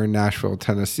us here in Nashville,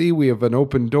 Tennessee. We have an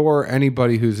open door.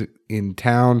 Anybody who's in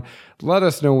town, let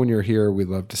us know when you're here. We'd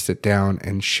love to sit down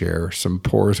and share some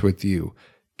pours with you.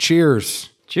 Cheers.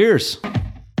 Cheers.